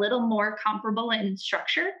are a little more comparable in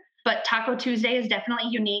structure, but Taco Tuesday is definitely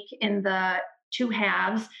unique in the two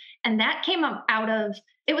halves. And that came out of,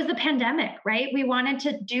 it was the pandemic, right? We wanted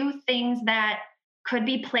to do things that could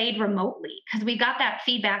be played remotely, because we got that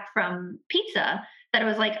feedback from Pizza that it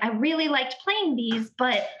was like, I really liked playing these,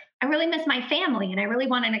 but I really miss my family and I really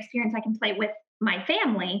want an experience I can play with my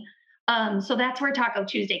family. So that's where Taco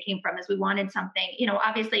Tuesday came from, is we wanted something,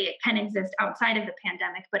 obviously it can exist outside of the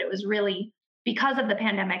pandemic, but it was really because of the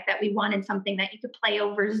pandemic that we wanted something that you could play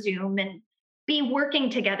over Zoom and be working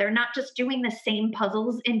together, not just doing the same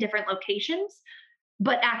puzzles in different locations,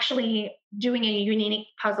 but actually doing a unique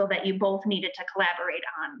puzzle that you both needed to collaborate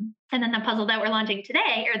on. And then the puzzle that we're launching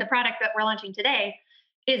today, or the product that we're launching today,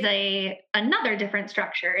 is another different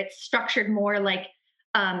structure. It's structured more like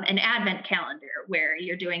an advent calendar where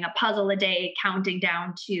you're doing a puzzle a day, counting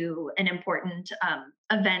down to an important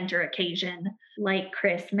event or occasion like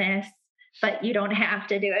Christmas. But you don't have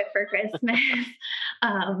to do it for Christmas.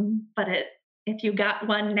 But if you got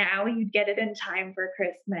one now, you'd get it in time for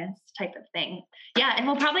Christmas type of thing. Yeah, and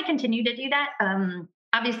we'll probably continue to do that.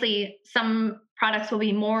 Obviously, some products will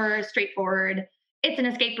be more straightforward. It's an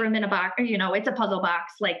escape room in a box, it's a puzzle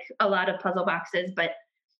box, like a lot of puzzle boxes. But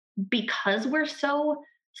because we're so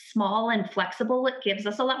small and flexible, it gives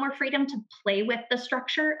us a lot more freedom to play with the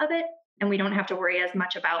structure of it. And we don't have to worry as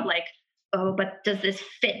much about like, oh, but does this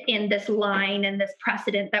fit in this line and this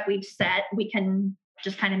precedent that we've set? We can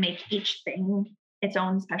just kind of make each thing its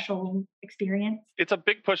own special experience. It's a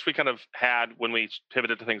big push we kind of had when we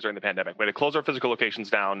pivoted to things during the pandemic. We had to close our physical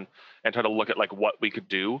locations down and try to look at like what we could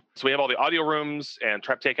do. So we have all the audio rooms and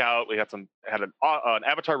Trap Takeout. We had an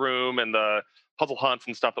avatar room and the puzzle hunts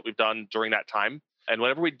and stuff that we've done during that time. And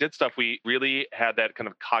whenever we did stuff, we really had that kind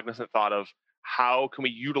of cognizant thought of how can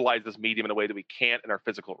we utilize this medium in a way that we can't in our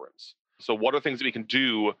physical rooms. So what are things that we can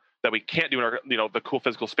do that we can't do in our, the cool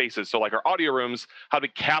physical spaces? So like our audio rooms, how do we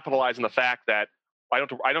capitalize on the fact that I don't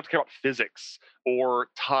have to care about physics or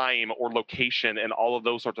time or location and all of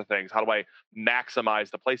those sorts of things. How do I maximize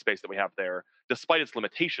the play space that we have there, despite its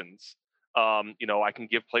limitations? I can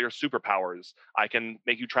give players superpowers. I can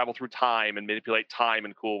make you travel through time and manipulate time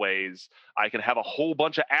in cool ways. I can have a whole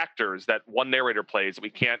bunch of actors that one narrator plays that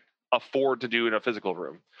we can't afford to do in a physical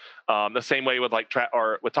room. The same way with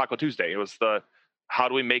with Taco Tuesday. It was how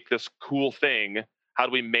do we make this cool thing? How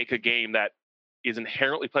do we make a game that is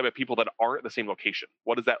inherently played by people that aren't at the same location?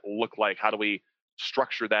 What does that look like? How do we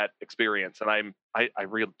structure that experience? And I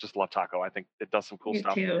really just love Taco. I think it does some cool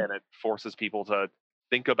stuff and it forces people to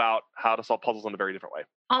think about how to solve puzzles in a very different way.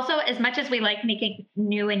 Also, as much as we like making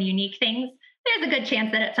new and unique things, there's a good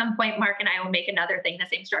chance that at some point Mark and I will make another thing the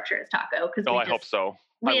same structure as Taco. I hope so.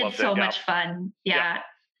 We had so much fun. Yeah.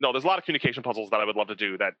 No, there's a lot of communication puzzles that I would love to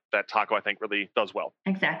do that Taco, I think, really does well.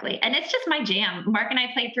 Exactly. And it's just my jam. Mark and I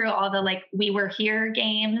played through all the We Were Here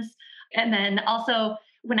games. And then also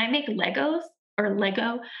when I make Legos or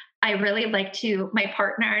Lego, I really like my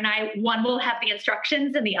partner and I, one will have the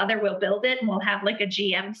instructions and the other will build it. And we'll have like a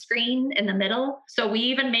GM screen in the middle. So we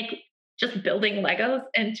even make just building Legos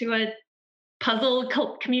into a puzzle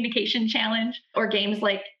communication challenge, or games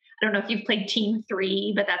like, I don't know if you've played Team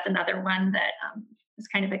 3, but that's another one that is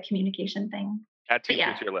kind of a communication thing. Add Team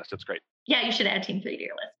 3 to your list. It's great. Yeah, you should add Team 3 to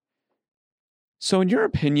your list. So in your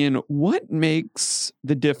opinion, what makes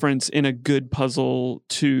the difference in a good puzzle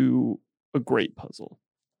to a great puzzle?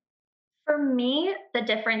 For me, the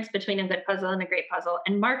difference between a good puzzle and a great puzzle,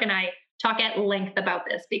 and Mark and I talk at length about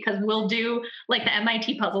this because we'll do like the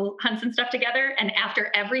MIT puzzle hunts and stuff together. And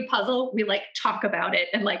after every puzzle, we talk about it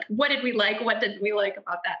and what did we like? What did we like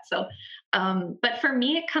about that? So, but for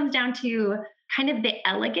me, it comes down to kind of the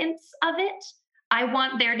elegance of it. I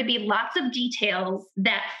want there to be lots of details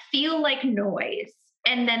that feel like noise,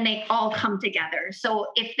 and then they all come together. So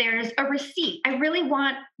if there's a receipt, I really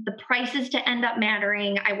want the prices to end up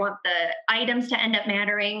mattering. I want the items to end up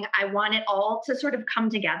mattering. I want it all to sort of come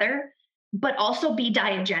together, but also be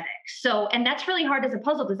diegetic. So, and that's really hard as a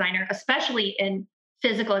puzzle designer, especially in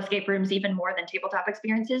physical escape rooms, even more than tabletop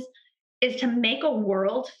experiences, is to make a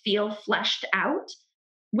world feel fleshed out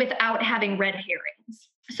without having red herrings.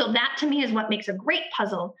 So that to me is what makes a great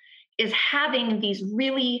puzzle, is having these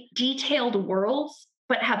really detailed worlds,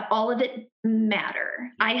 but have all of it matter.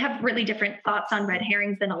 I have really different thoughts on red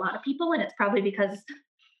herrings than a lot of people, and it's probably because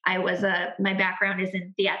my background is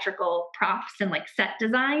in theatrical props and set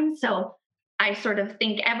design. So I sort of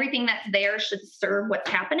think everything that's there should serve what's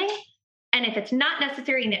happening. And if it's not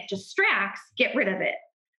necessary and it distracts, get rid of it.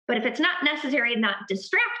 But if it's not necessary and not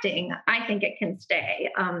distracting, I think it can stay.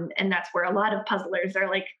 And that's where a lot of puzzlers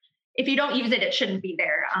are if you don't use it, it shouldn't be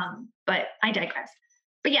there. But I digress.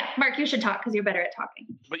 But yeah, Mark, you should talk because you're better at talking.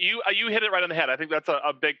 But you hit it right on the head. I think that's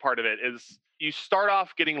a big part of it is you start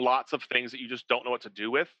off getting lots of things that you just don't know what to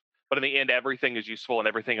do with. But in the end, everything is useful and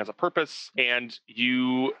everything has a purpose. And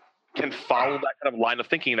you can follow that kind of line of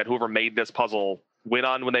thinking that whoever made this puzzle went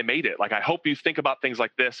on when they made it. I hope you think about things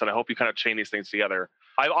like this, and I hope you kind of chain these things together.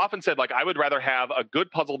 I've often said, I would rather have a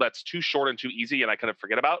good puzzle that's too short and too easy and I kind of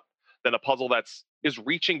forget about, than a puzzle is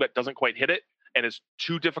reaching but doesn't quite hit it and is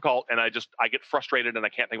too difficult and I get frustrated and I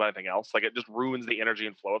can't think about anything else. It just ruins the energy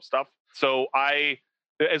and flow of stuff. So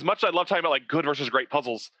as much as I love talking about good versus great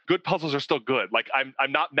puzzles are still good.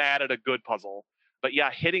 I'm not mad at a good puzzle, but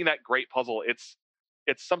yeah, hitting that great puzzle, it's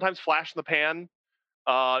sometimes flash in the pan.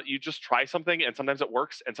 You just try something and sometimes it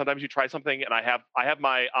works, and sometimes you try something and I have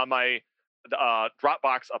on my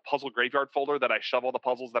Dropbox a puzzle graveyard folder that I shove all the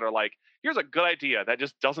puzzles that are like, here's a good idea that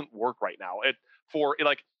just doesn't work right now.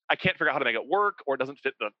 Like I can't figure out how to make it work, or it doesn't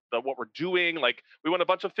fit the what we're doing. Like we want a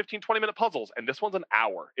bunch of 15, 20-minute puzzles, and this one's an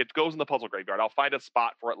hour. It goes in the puzzle graveyard. I'll find a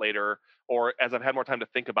spot for it later, or as I've had more time to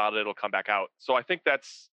think about it, it'll come back out. So I think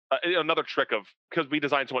that's another trick of, because we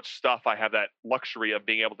design so much stuff, I have that luxury of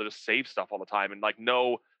being able to just save stuff all the time and like,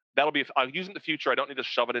 no, I'll use it in the future. I don't need to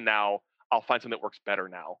shove it in now. I'll find something that works better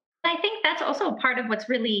now. I think that's also part of what's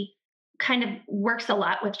really kind of works a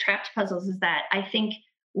lot with trapped puzzles is that I think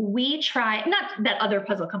we try, not that other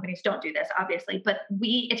puzzle companies don't do this, obviously, but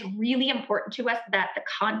it's really important to us that the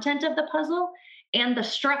content of the puzzle and the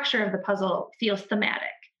structure of the puzzle feels thematic.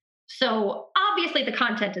 So obviously the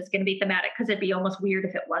content is going to be thematic because it'd be almost weird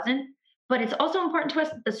if it wasn't. But it's also important to us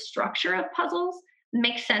that the structure of puzzles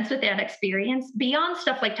makes sense with that experience beyond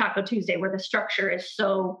stuff like Taco Tuesday, where the structure is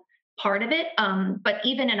so part of it. But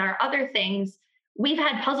even in our other things, we've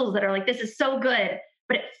had puzzles that are like, this is so good,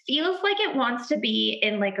 but it feels like it wants to be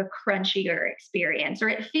in like a crunchier experience, or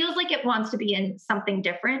it feels like it wants to be in something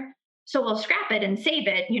different. So we'll scrap it and save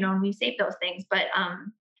it, and we save those things. But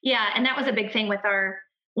yeah, and that was a big thing with our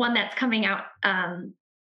one that's coming out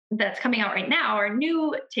right now. Our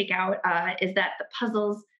new takeout is that the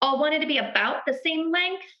puzzles all wanted to be about the same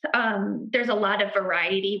length. There's a lot of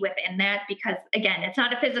variety within that because, again, it's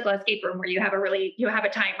not a physical escape room where you have a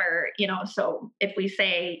timer, so if we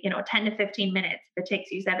say, 10 to 15 minutes, if it takes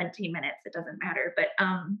you 17 minutes, it doesn't matter. But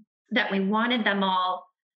that we wanted them all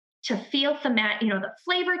to feel thematic, the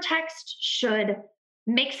flavor text should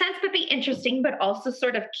make sense but be interesting, but also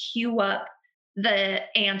sort of cue up the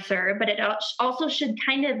answer, but it also should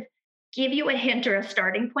kind of give you a hint or a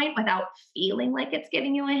starting point without feeling like it's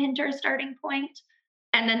giving you a hint or a starting point.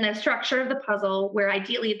 And then the structure of the puzzle, where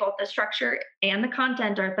ideally both the structure and the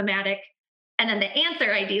content are thematic. And then the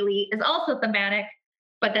answer ideally is also thematic,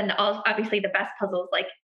 but then obviously the best puzzles like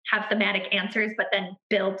have thematic answers, but then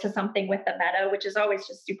build to something with the meta, which is always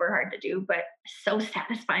just super hard to do, but so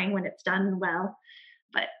satisfying when it's done well.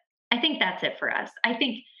 But I think that's it for us. I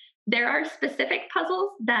think there are specific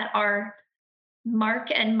puzzles that are Mark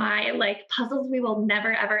and my like puzzles we will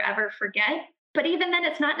never, ever, ever forget. But even then,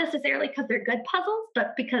 it's not necessarily because they're good puzzles,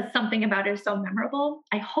 but because something about it is so memorable.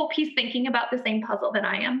 I hope he's thinking about the same puzzle that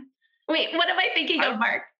I am. Wait, what am I thinking of,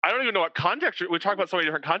 Mark? I don't even know what context. We talk about so many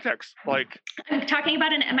different contexts. Like I'm talking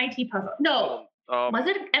about an MIT puzzle. No, was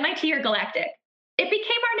it MIT or Galactic? It became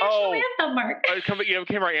our national anthem, Mark. It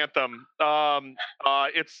became our anthem.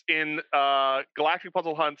 It's in Galactic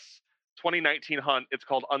Puzzle Hunt's 2019 hunt. It's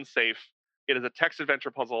called Unsafe. It is a text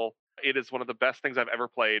adventure puzzle. It is one of the best things I've ever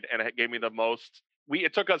played, and it gave me the most.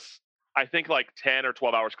 It took us, I think, like 10 or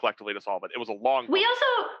 12 hours collectively to solve it. It was a long. We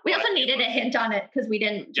also needed a hint on it because we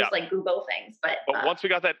didn't just like Google things. But once we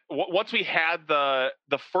got that, once we had the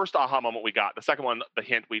first aha moment we got, the second one, the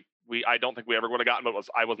hint, I don't think we ever would have gotten, but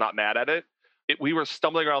I was not mad at it. We were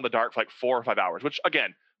stumbling around in the dark for like 4 or 5 hours, which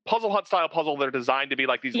again, puzzle hunt style puzzle, they're designed to be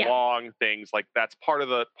like these long things. Like that's part of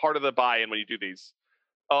the buy-in when you do these.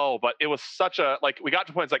 Oh, but it was such a, like, we got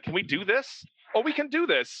to points like, can we do this? Oh, we can do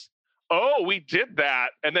this. Oh, we did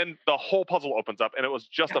that. And then the whole puzzle opens up and it was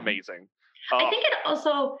just amazing. I think it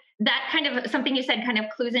also, that kind of something you said kind of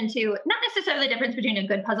clues into, not necessarily the difference between a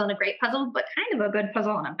good puzzle and a great puzzle, but kind of a good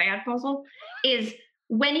puzzle and a bad puzzle, is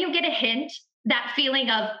when you get a hint, that feeling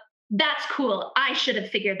of, that's cool, I should have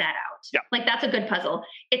figured that out. Yeah. Like, that's a good puzzle.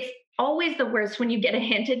 It's always the worst when you get a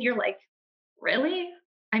hint and you're like, really?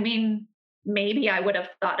 I mean, maybe I would have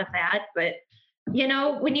thought of that, but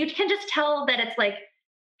when you can just tell that it's like,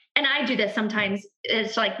 and I do this sometimes,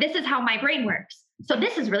 it's like, this is how my brain works. So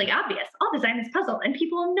this is really obvious. I'll design this puzzle and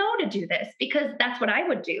people know to do this because that's what I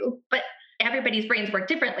would do. But everybody's brains work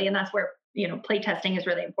differently. And that's where, play testing is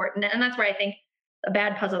really important. And that's where I think the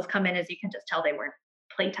bad puzzles come in, is you can just tell they weren't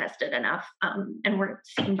play tested enough and weren't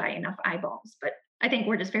seen by enough eyeballs. But I think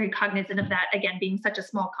we're just very cognizant of that, again, being such a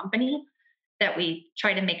small company, that we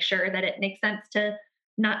try to make sure that it makes sense to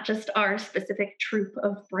not just our specific troop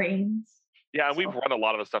of brains. Yeah, and we've run a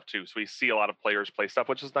lot of the stuff too. So we see a lot of players play stuff,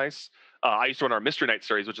 which is nice. I used to run our Mystery Night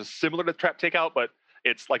series, which is similar to Trap Takeout, but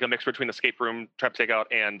it's like a mix between escape room, Trap Takeout,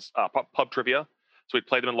 and pub trivia. So we'd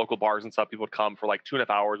play them in local bars and stuff. People would come for like 2.5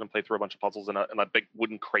 hours and play through a bunch of puzzles in a big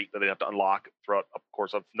wooden crate that they have to unlock throughout a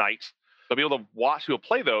course of night. So be able to watch people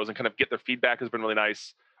play those and kind of get their feedback has been really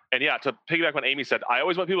nice. And yeah, to piggyback what Amy said, I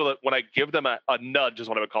always want people that when I give them a nudge is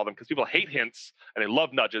what I would call them, because people hate hints and they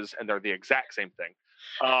love nudges and they're the exact same thing.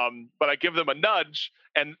 But I give them a nudge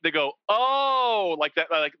and they go, oh, like that,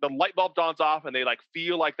 like the light bulb dawns off and they like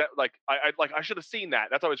feel like that, like I should have seen that.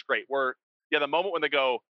 That's always great. The moment when they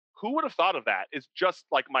go, who would have thought of that? It's just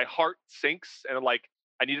like my heart sinks, and like,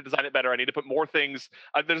 I need to design it better. I need to put more things.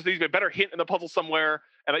 There's needs to be a better hint in the puzzle somewhere.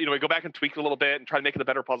 And, we go back and tweak it a little bit and try to make it a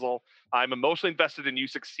better puzzle. I'm emotionally invested in you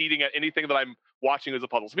succeeding at anything that I'm watching as a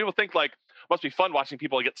puzzle. So people think like, must be fun watching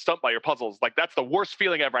people get stumped by your puzzles. Like, that's the worst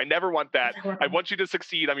feeling ever. I never want that. I want you to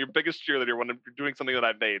succeed. I'm your biggest cheerleader when you're doing something that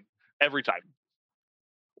I've made every time.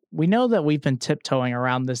 We know that we've been tiptoeing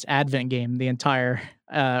around this Advent game the entire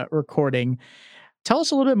recording. Tell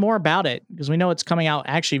us a little bit more about it, because we know it's coming out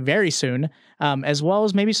actually very soon, as well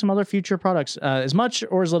as maybe some other future products, as much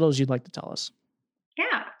or as little as you'd like to tell us.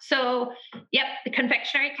 Yeah. So, yep, the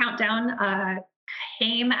Confectionery Countdown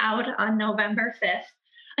came out on November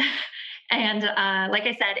 5th. And like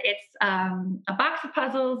I said, it's a box of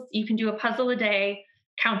puzzles. You can do a puzzle a day,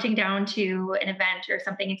 counting down to an event or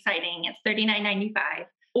something exciting. It's $39.95.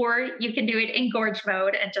 Or you can do it in gorge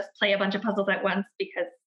mode and just play a bunch of puzzles at once because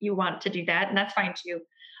you want to do that, and that's fine too.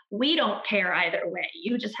 We don't care either way.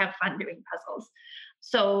 You just have fun doing puzzles.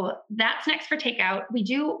 So that's next for takeout.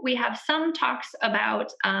 We have some talks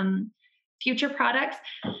about future products.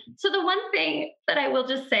 So the one thing that I will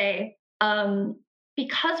just say,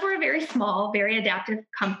 because we're a very small, very adaptive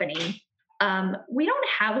company, we don't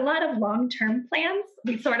have a lot of long-term plans.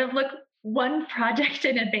 We sort of look one project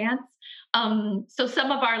in advance. So some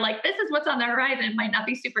of our this is what's on the horizon might not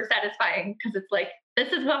be super satisfying, because it's like,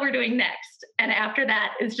 this is what we're doing next. And after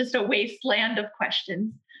that is just a wasteland of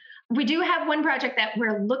questions. We do have one project that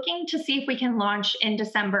we're looking to see if we can launch in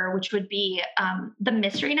December, which would be the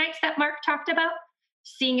mystery nights that Mark talked about,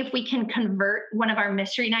 seeing if we can convert one of our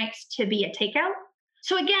mystery nights to be a takeout.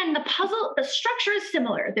 So again, the structure is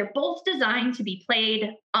similar. They're both designed to be played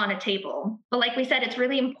on a table. But like we said, it's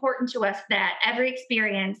really important to us that every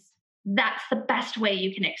experience, that's the best way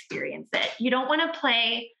you can experience it. You don't want to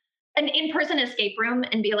play an in-person escape room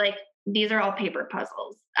and be like, these are all paper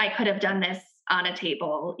puzzles. I could have done this on a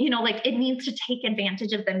table. It needs to take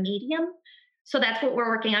advantage of the medium. So that's what we're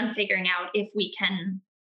working on, figuring out if we can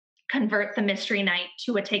convert the mystery night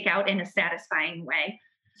to a takeout in a satisfying way.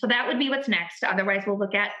 So that would be what's next. Otherwise, we're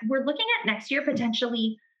looking at next year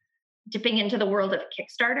potentially dipping into the world of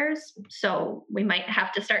Kickstarters. So we might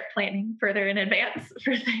have to start planning further in advance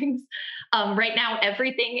for things. Right now,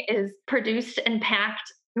 everything is produced and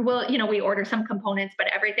packed. Well, we order some components, but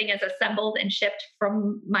everything is assembled and shipped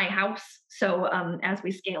from my house. So as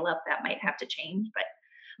we scale up, that might have to change. But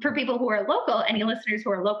for people who are local, any listeners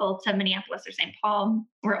who are local to Minneapolis or St. Paul,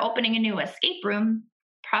 we're opening a new escape room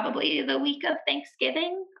probably the week of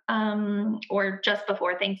Thanksgiving or just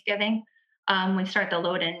before Thanksgiving. We start the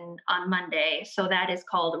load-in on Monday. So that is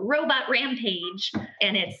called Robot Rampage.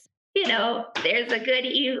 And it's, there's a good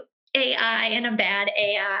AI and a bad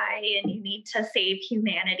AI, and you need to save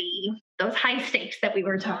humanity. Those high stakes that we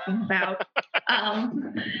were talking about.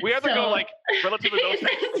 We have to go relatively low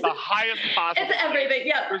stakes, the highest possible. It's everything.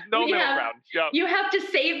 Yeah. There's no middle ground. Yep. You have to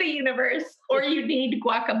save the universe, or you need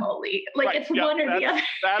guacamole. It's one or the other.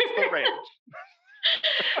 That's the range.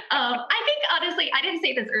 I think honestly, I didn't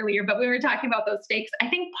say this earlier, but we were talking about those stakes. I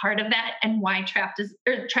think part of that and why Trapped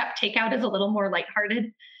Takeout is a little more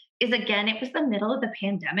lighthearted is, again, it was the middle of the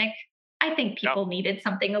pandemic. I think people needed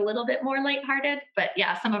something a little bit more lighthearted, but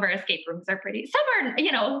yeah, some of our escape rooms are some are,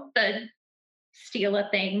 the steal a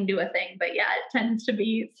thing, do a thing, but yeah, it tends to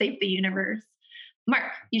be save the universe. Mark,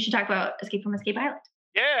 you should talk about Escape from Escape Island.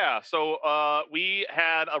 Yeah, so we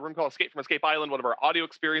had a room called Escape from Escape Island, one of our audio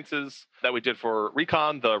experiences that we did for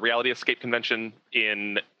Recon, the Reality Escape Convention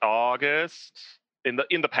in August. In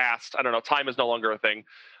the past, I don't know, time is no longer a thing.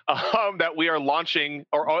 That we are launching,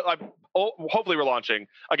 or hopefully we're launching.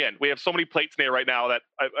 Again, we have so many plates in there right now that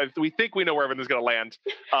we think we know where everything's going to land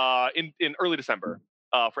in early December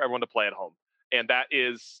for everyone to play at home. And that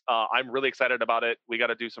is, I'm really excited about it. We got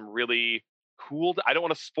to do some really cool. I don't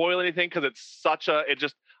want to spoil anything because it's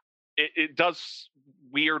it does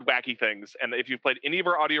weird, wacky things. And if you've played any of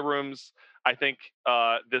our audio rooms, I think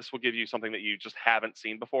this will give you something that you just haven't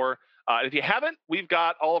seen before. And if you haven't, we've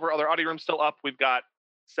got all of our other audio rooms still up. We've got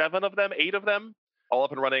 8 of them, all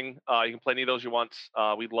up and running. You can play any of those you want.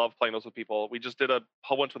 We love playing those with people. We just did a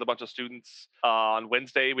whole bunch with a bunch of students on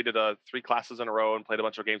Wednesday. We did 3 classes in a row and played a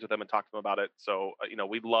bunch of games with them and talked to them about it. So,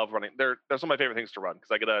 we love running. They're some of my favorite things to run because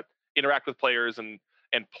I get to interact with players and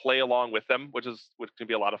play along with them, which can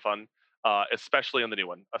be a lot of fun, especially on the new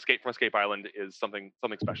one. Escape from Escape Island is something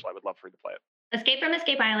special. I would love for you to play it. Escape from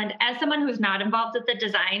Escape Island, as someone who's not involved with the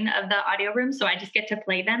design of the audio rooms, so I just get to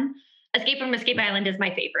play them. Escape from Escape Island is my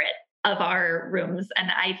favorite of our rooms.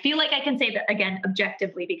 And I feel like I can say that, again,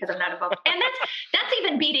 objectively, because I'm not involved. And that's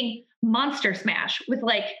even beating Monster Smash with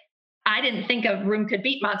I didn't think a room could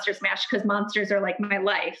beat Monster Smash because monsters are like my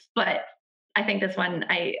life. But I think this one,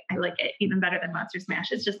 I like it even better than Monster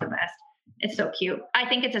Smash. It's just the best. It's so cute. I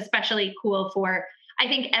think it's especially cool for, I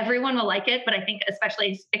think everyone will like it, but I think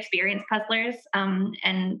especially experienced puzzlers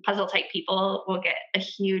and puzzle type people will get a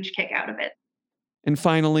huge kick out of it. And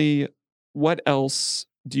finally, what else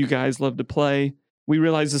do you guys love to play? We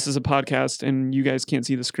realize this is a podcast and you guys can't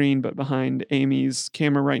see the screen, but behind Amy's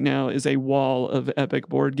camera right now is a wall of epic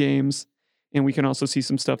board games. And we can also see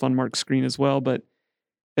some stuff on Mark's screen as well. But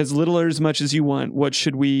as little or as much as you want, what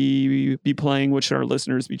should we be playing? What should our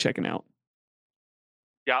listeners be checking out?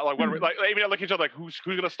 Yeah, like when like Amy and I look at each other like, who's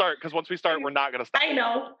gonna start? Because once we start, we're not gonna stop. I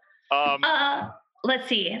know. Let's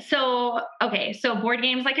see. So board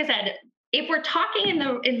games, like I said, if we're talking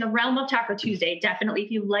in the realm of Taco Tuesday, definitely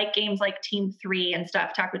if you like games like Team 3 and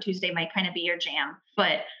stuff, Taco Tuesday might kind of be your jam.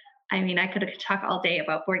 But I mean, I could talk all day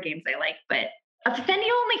about board games I like, but then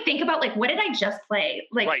you only think about like, what did I just play?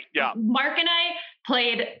 Like, right, yeah. Mark and I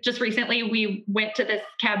played just recently. We went to this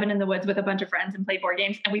cabin in the woods with a bunch of friends and played board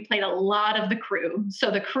games, and we played a lot of The Crew. So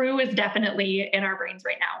The Crew is definitely in our brains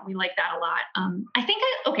right now. We like that a lot.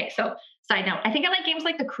 So side note, I think I like games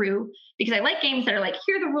like The Crew because I like games that are like,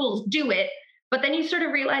 here are the rules, do it. But then you sort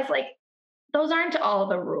of realize like, those aren't all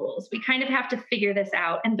the rules. We kind of have to figure this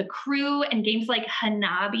out. And The Crew and games like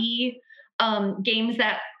Hanabi, games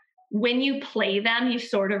that when you play them, you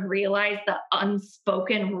sort of realize the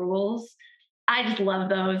unspoken rules. I just love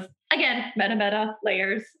those. Again, meta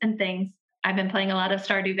layers and things. I've been playing a lot of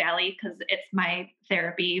Stardew Valley because it's my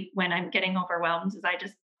therapy when I'm getting overwhelmed, is I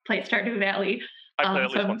just play Stardew Valley. I play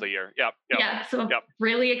at least once a year. Yep. Yeah, so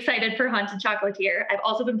really excited for Haunted Chocolatier. I've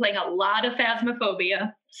also been playing a lot of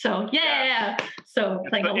Phasmophobia. So so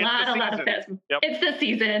playing a lot of Phasmophobia. Yep. It's the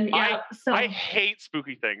season. Yeah. I hate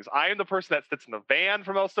spooky things. I am the person that sits in the van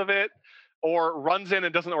for most of it, or runs in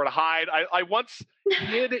and doesn't know where to hide. I once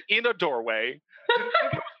hid in a doorway.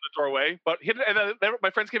 But hid, and then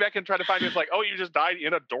my friends came back and tried to find me. It's like, oh, you just died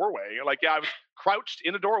in a doorway. Like, yeah, I was crouched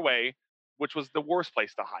in a doorway, which was the worst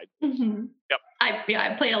place to hide. Mm-hmm. Yep.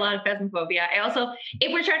 I played a lot of Phasmophobia. I also,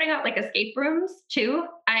 if we're starting out like escape rooms too,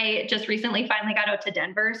 I just recently finally got out to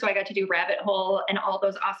Denver. So I got to do Rabbit Hole and all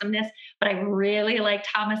those awesomeness, but I really liked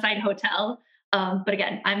Homicide Hotel. But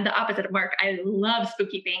again, I'm the opposite of Mark. I love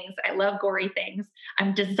spooky things. I love gory things.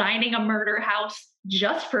 I'm designing a murder house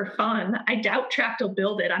just for fun. I doubt Trapped will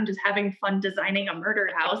build it. I'm just having fun designing a murder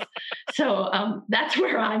house. So that's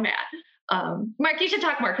where I'm at. Mark, you should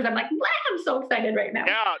talk more because I'm like, I'm so excited right now.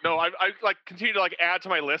 Yeah, no, I like continue to like add to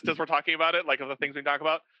my list as we're talking about it, like of the things we talk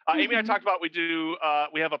about. Amy and I talked about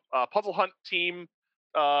we have a puzzle hunt team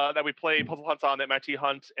that we play puzzle hunts on. The MIT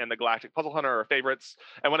Hunt and the Galactic Puzzle Hunter are our favorites.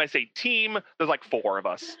 And when I say team, there's like 4 of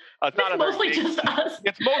us. It's mostly just us.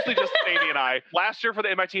 It's mostly just Amy and I. Last year for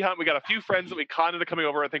the MIT Hunt, we got a few friends that we conned into coming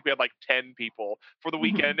over. I think we had like 10 people for the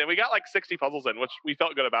weekend, and we got like 60 puzzles in, which we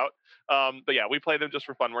felt good about. But yeah, we play them just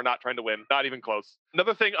for fun. We're not trying to win, not even close.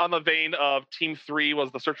 Another thing on the vein of Team 3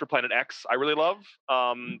 was the Search for Planet X. I really love.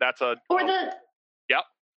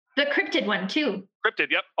 The Cryptid one too.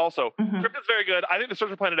 Cryptid, yep. Also, Cryptid's very good. I think the Search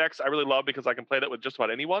for Planet X I really love because I can play that with just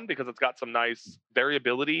about anyone because it's got some nice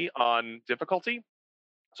variability on difficulty.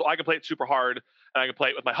 So I can play it super hard, and I can play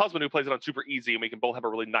it with my husband who plays it on super easy, and we can both have a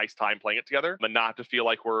really nice time playing it together, and not to feel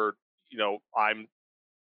like we're, I'm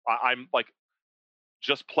like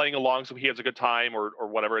just playing along so he has a good time or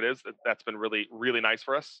whatever it is. That's been really, really nice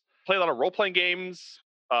for us. Play a lot of role-playing games,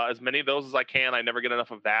 as many of those as I can. I never get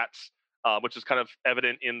enough of that. Which is kind of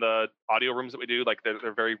evident in the audio rooms that we do. Like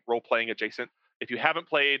they're very role-playing adjacent. If you haven't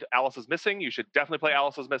played Alice is Missing, you should definitely play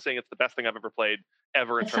Alice is Missing. It's the best thing I've ever played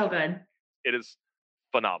ever. It's so good. It is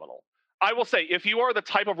phenomenal. I will say, if you are the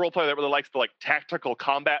type of role player that really likes the like tactical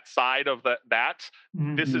combat side of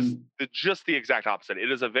this is just the exact opposite.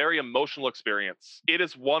 It is a very emotional experience. It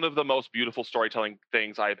is one of the most beautiful storytelling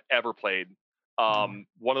things I've ever played. One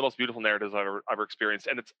of the most beautiful narratives I've ever experienced.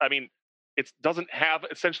 And it doesn't have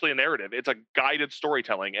essentially a narrative. It's a guided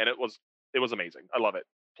storytelling, and it was amazing. I love it.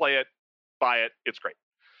 Play it, buy it. It's great.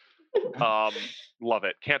 Love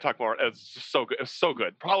it. Can't talk more. It's so good. It's so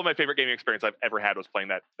good. Probably my favorite gaming experience I've ever had was playing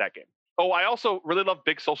that game. Oh, I also really love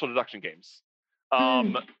big social deduction games,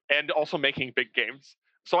 and also making big games.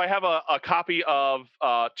 So I have a copy of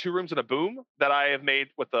 2 Rooms and a Boom that I have made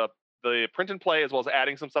with the print and play, as well as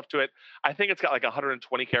adding some stuff to it. I think it's got like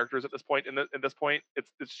 120 characters at this point. At this point, it's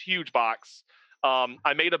this huge box.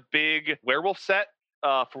 I made a big werewolf set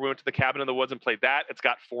for we went to the cabin in the woods and played that. It's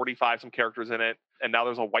got 45 some characters in it, and now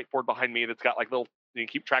there's a whiteboard behind me that's got like little, you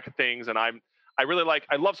can keep track of things. And I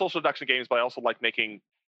love social deduction games, but I also like making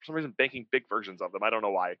for some reason banking big versions of them. I don't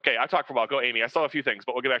know why. Okay, I talked for a while. Go, Amy. I saw a few things,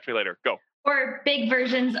 but we'll get back to me later. Go. Or big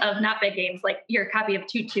versions of not big games, like your copy of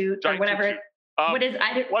Toot Toot or whatever. Toot Toot.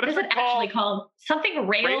 What is it actually called? Something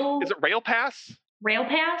Rail? Is it Rail Pass? Rail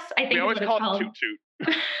Pass? I think we always call it Toot Toot.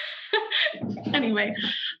 Anyway,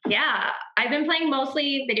 yeah, I've been playing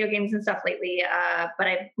mostly video games and stuff lately, but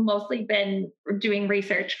I've mostly been doing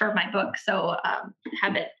research for my book, so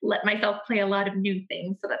haven't let myself play a lot of new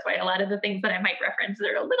things. So that's why a lot of the things that I might reference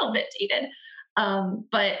are a little bit dated.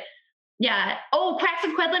 But yeah, Cracks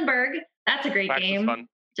of Quedlinburg. That's a great game. Fun.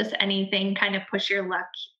 Just anything kind of push your luck.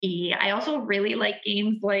 I also really like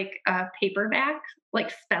games like paperback,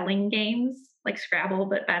 like spelling games, like Scrabble,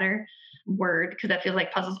 but better. Word, because that feels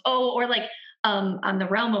like puzzles. Or like on the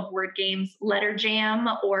realm of word games, Letter Jam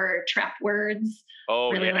or Trap Words.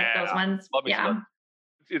 Really like those ones. Love me some.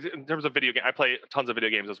 In terms of video game, I play tons of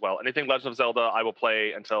video games as well. Anything Legend of Zelda, I will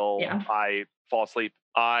play until I fall asleep.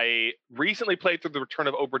 I recently played through The Return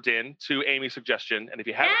of Obra Dinn to Amy's suggestion, and if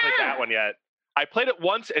you haven't played that one yet, I played it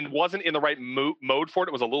once and wasn't in the right mode for it.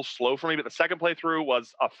 It was a little slow for me, but the second playthrough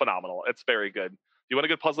was phenomenal. It's very good. If you want a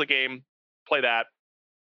good puzzle game, play that.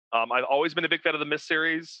 I've always been a big fan of the Myst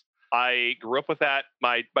series. I grew up with that.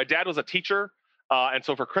 My dad was a teacher, and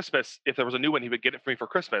so for Christmas, if there was a new one, he would get it for me for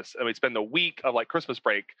Christmas, and we'd spend the week of like Christmas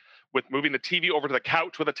break with moving the TV over to the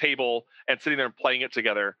couch with a table and sitting there and playing it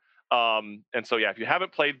together. And so yeah, if you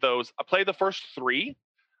haven't played those, play the first 3.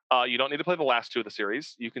 You don't need to play the last 2 of the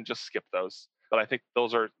series. You can just skip those. But I think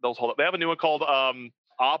those hold up. They have a new one called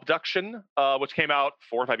Obduction, which came out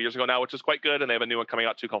 4 or 5 years ago now, which is quite good. And they have a new one coming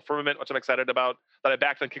out too called Firmament, which I'm excited about, that I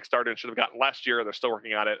backed on Kickstarter and should have gotten last year. They're still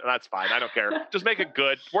working on it, and that's fine. I don't care. Just make it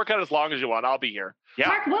good. Work on it as long as you want. I'll be here. Yeah.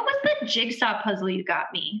 Mark, what was the jigsaw puzzle you got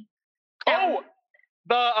me? Yeah.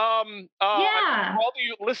 Yeah. For all of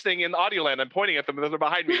you listening in audio land, I'm pointing at them. They're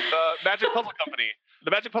behind me. The Magic Puzzle Company. The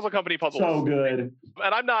Magic Puzzle Company puzzles. So good.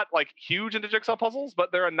 And I'm not like huge into jigsaw puzzles,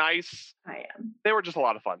 but they're I am. They were just a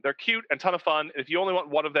lot of fun. They're cute and ton of fun. If you only want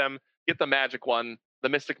one of them, get the Magic one. The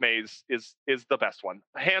Mystic Maze is the best one.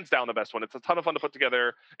 Hands down the best one. It's a ton of fun to put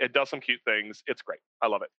together. It does some cute things. It's great. I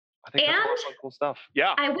love it. I think that's some cool stuff.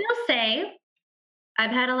 Yeah. I will say, I've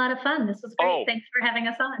had a lot of fun. This was great. Thanks for having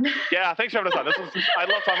us on. Yeah, thanks for having us on. I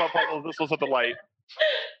love talking about puzzles. This was a delight.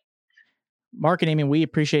 Mark and Amy, we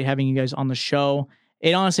appreciate having you guys on the show.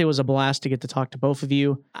 It honestly was a blast to get to talk to both of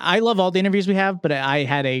you. I love all the interviews we have, but I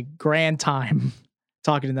had a grand time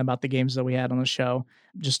talking to them about the games that we had on the show.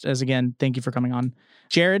 Just as, again, thank you for coming on.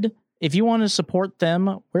 Jared, if you want to support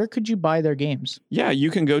them, where could you buy their games? Yeah, you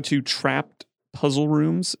can go to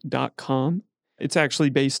trappedpuzzlerooms.com. It's actually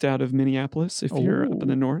based out of Minneapolis if you're up in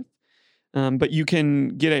the north. But you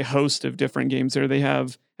can get a host of different games there. They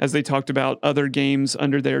have, as they talked about, other games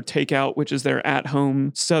under their Takeout, which is their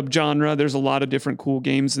at-home subgenre. There's a lot of different cool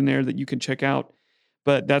games in there that you can check out.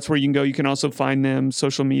 But that's where you can go. You can also find them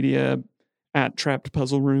social media at Trapped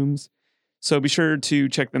Puzzle Rooms. So be sure to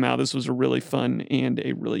check them out. This was a really fun and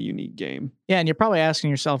a really unique game. Yeah, and you're probably asking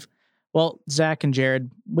yourself, well, Zach and Jared,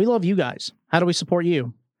 we love you guys. How do we support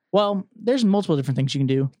you? Well, there's multiple different things you can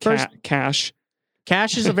do. First, cash.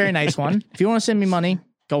 Cash is a very nice one. If you want to send me money,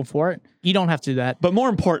 go for it. You don't have to do that. But more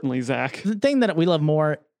importantly, Zach, the thing that we love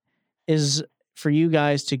more is for you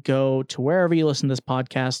guys to go to wherever you listen to this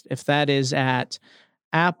podcast. If that is at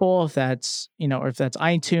Apple, if that's, or if that's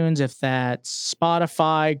iTunes, if that's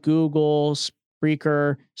Spotify, Google,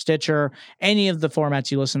 Spreaker, Stitcher, any of the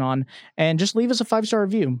formats you listen on, and just leave us a 5-star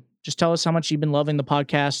review. Just tell us how much you've been loving the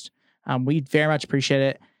podcast. We very much appreciate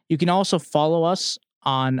it. You can also follow us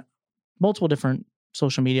on multiple different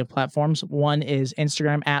social media platforms. One is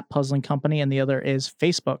Instagram at Puzzling Company, and the other is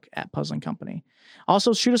Facebook at Puzzling Company.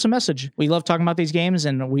 Also, shoot us a message. We love talking about these games,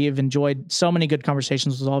 and we have enjoyed so many good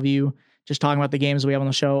conversations with all of you, just talking about the games we have on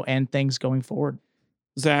the show and things going forward.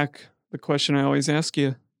 Zach, the question I always ask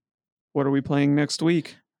you, what are we playing next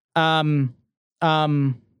week? Is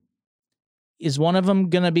one of them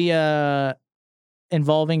going to be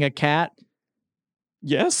involving a cat?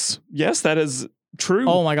 Yes, that is true.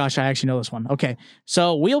 Oh my gosh, I actually know this one. Okay,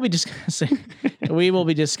 so we will be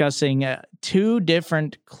discussing 2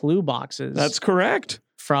 different clue boxes. That's correct.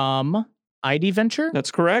 From ID Venture. That's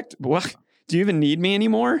correct. What? Do you even need me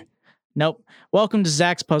anymore? Nope. Welcome to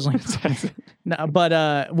Zach's Puzzling. No,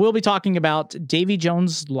 but we'll be talking about Davy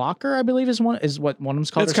Jones' Locker, I believe is what one of them's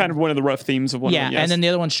called. That's kind of one of the rough themes of one. Yeah, of them, yes. And then the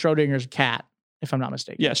other one's Schrodinger's cat, if I'm not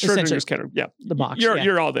mistaken. Yeah, Schrodinger's cat. Yeah, the box.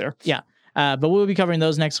 You're all there. Yeah. But we'll be covering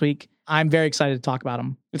those next week. I'm very excited to talk about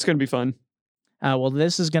them. It's going to be fun. Well,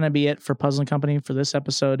 this is going to be it for Puzzling Company for this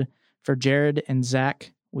episode. For Jared and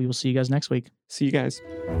Zach, we will see you guys next week. See you guys.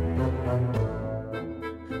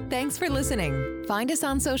 Thanks for listening. Find us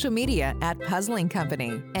on social media at Puzzling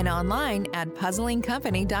Company and online at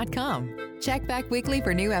puzzlingcompany.com. Check back weekly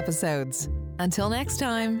for new episodes. Until next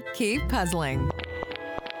time, keep puzzling.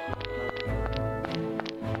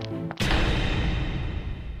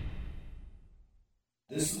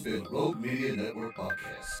 This has been Rogue Media Network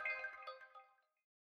Podcast.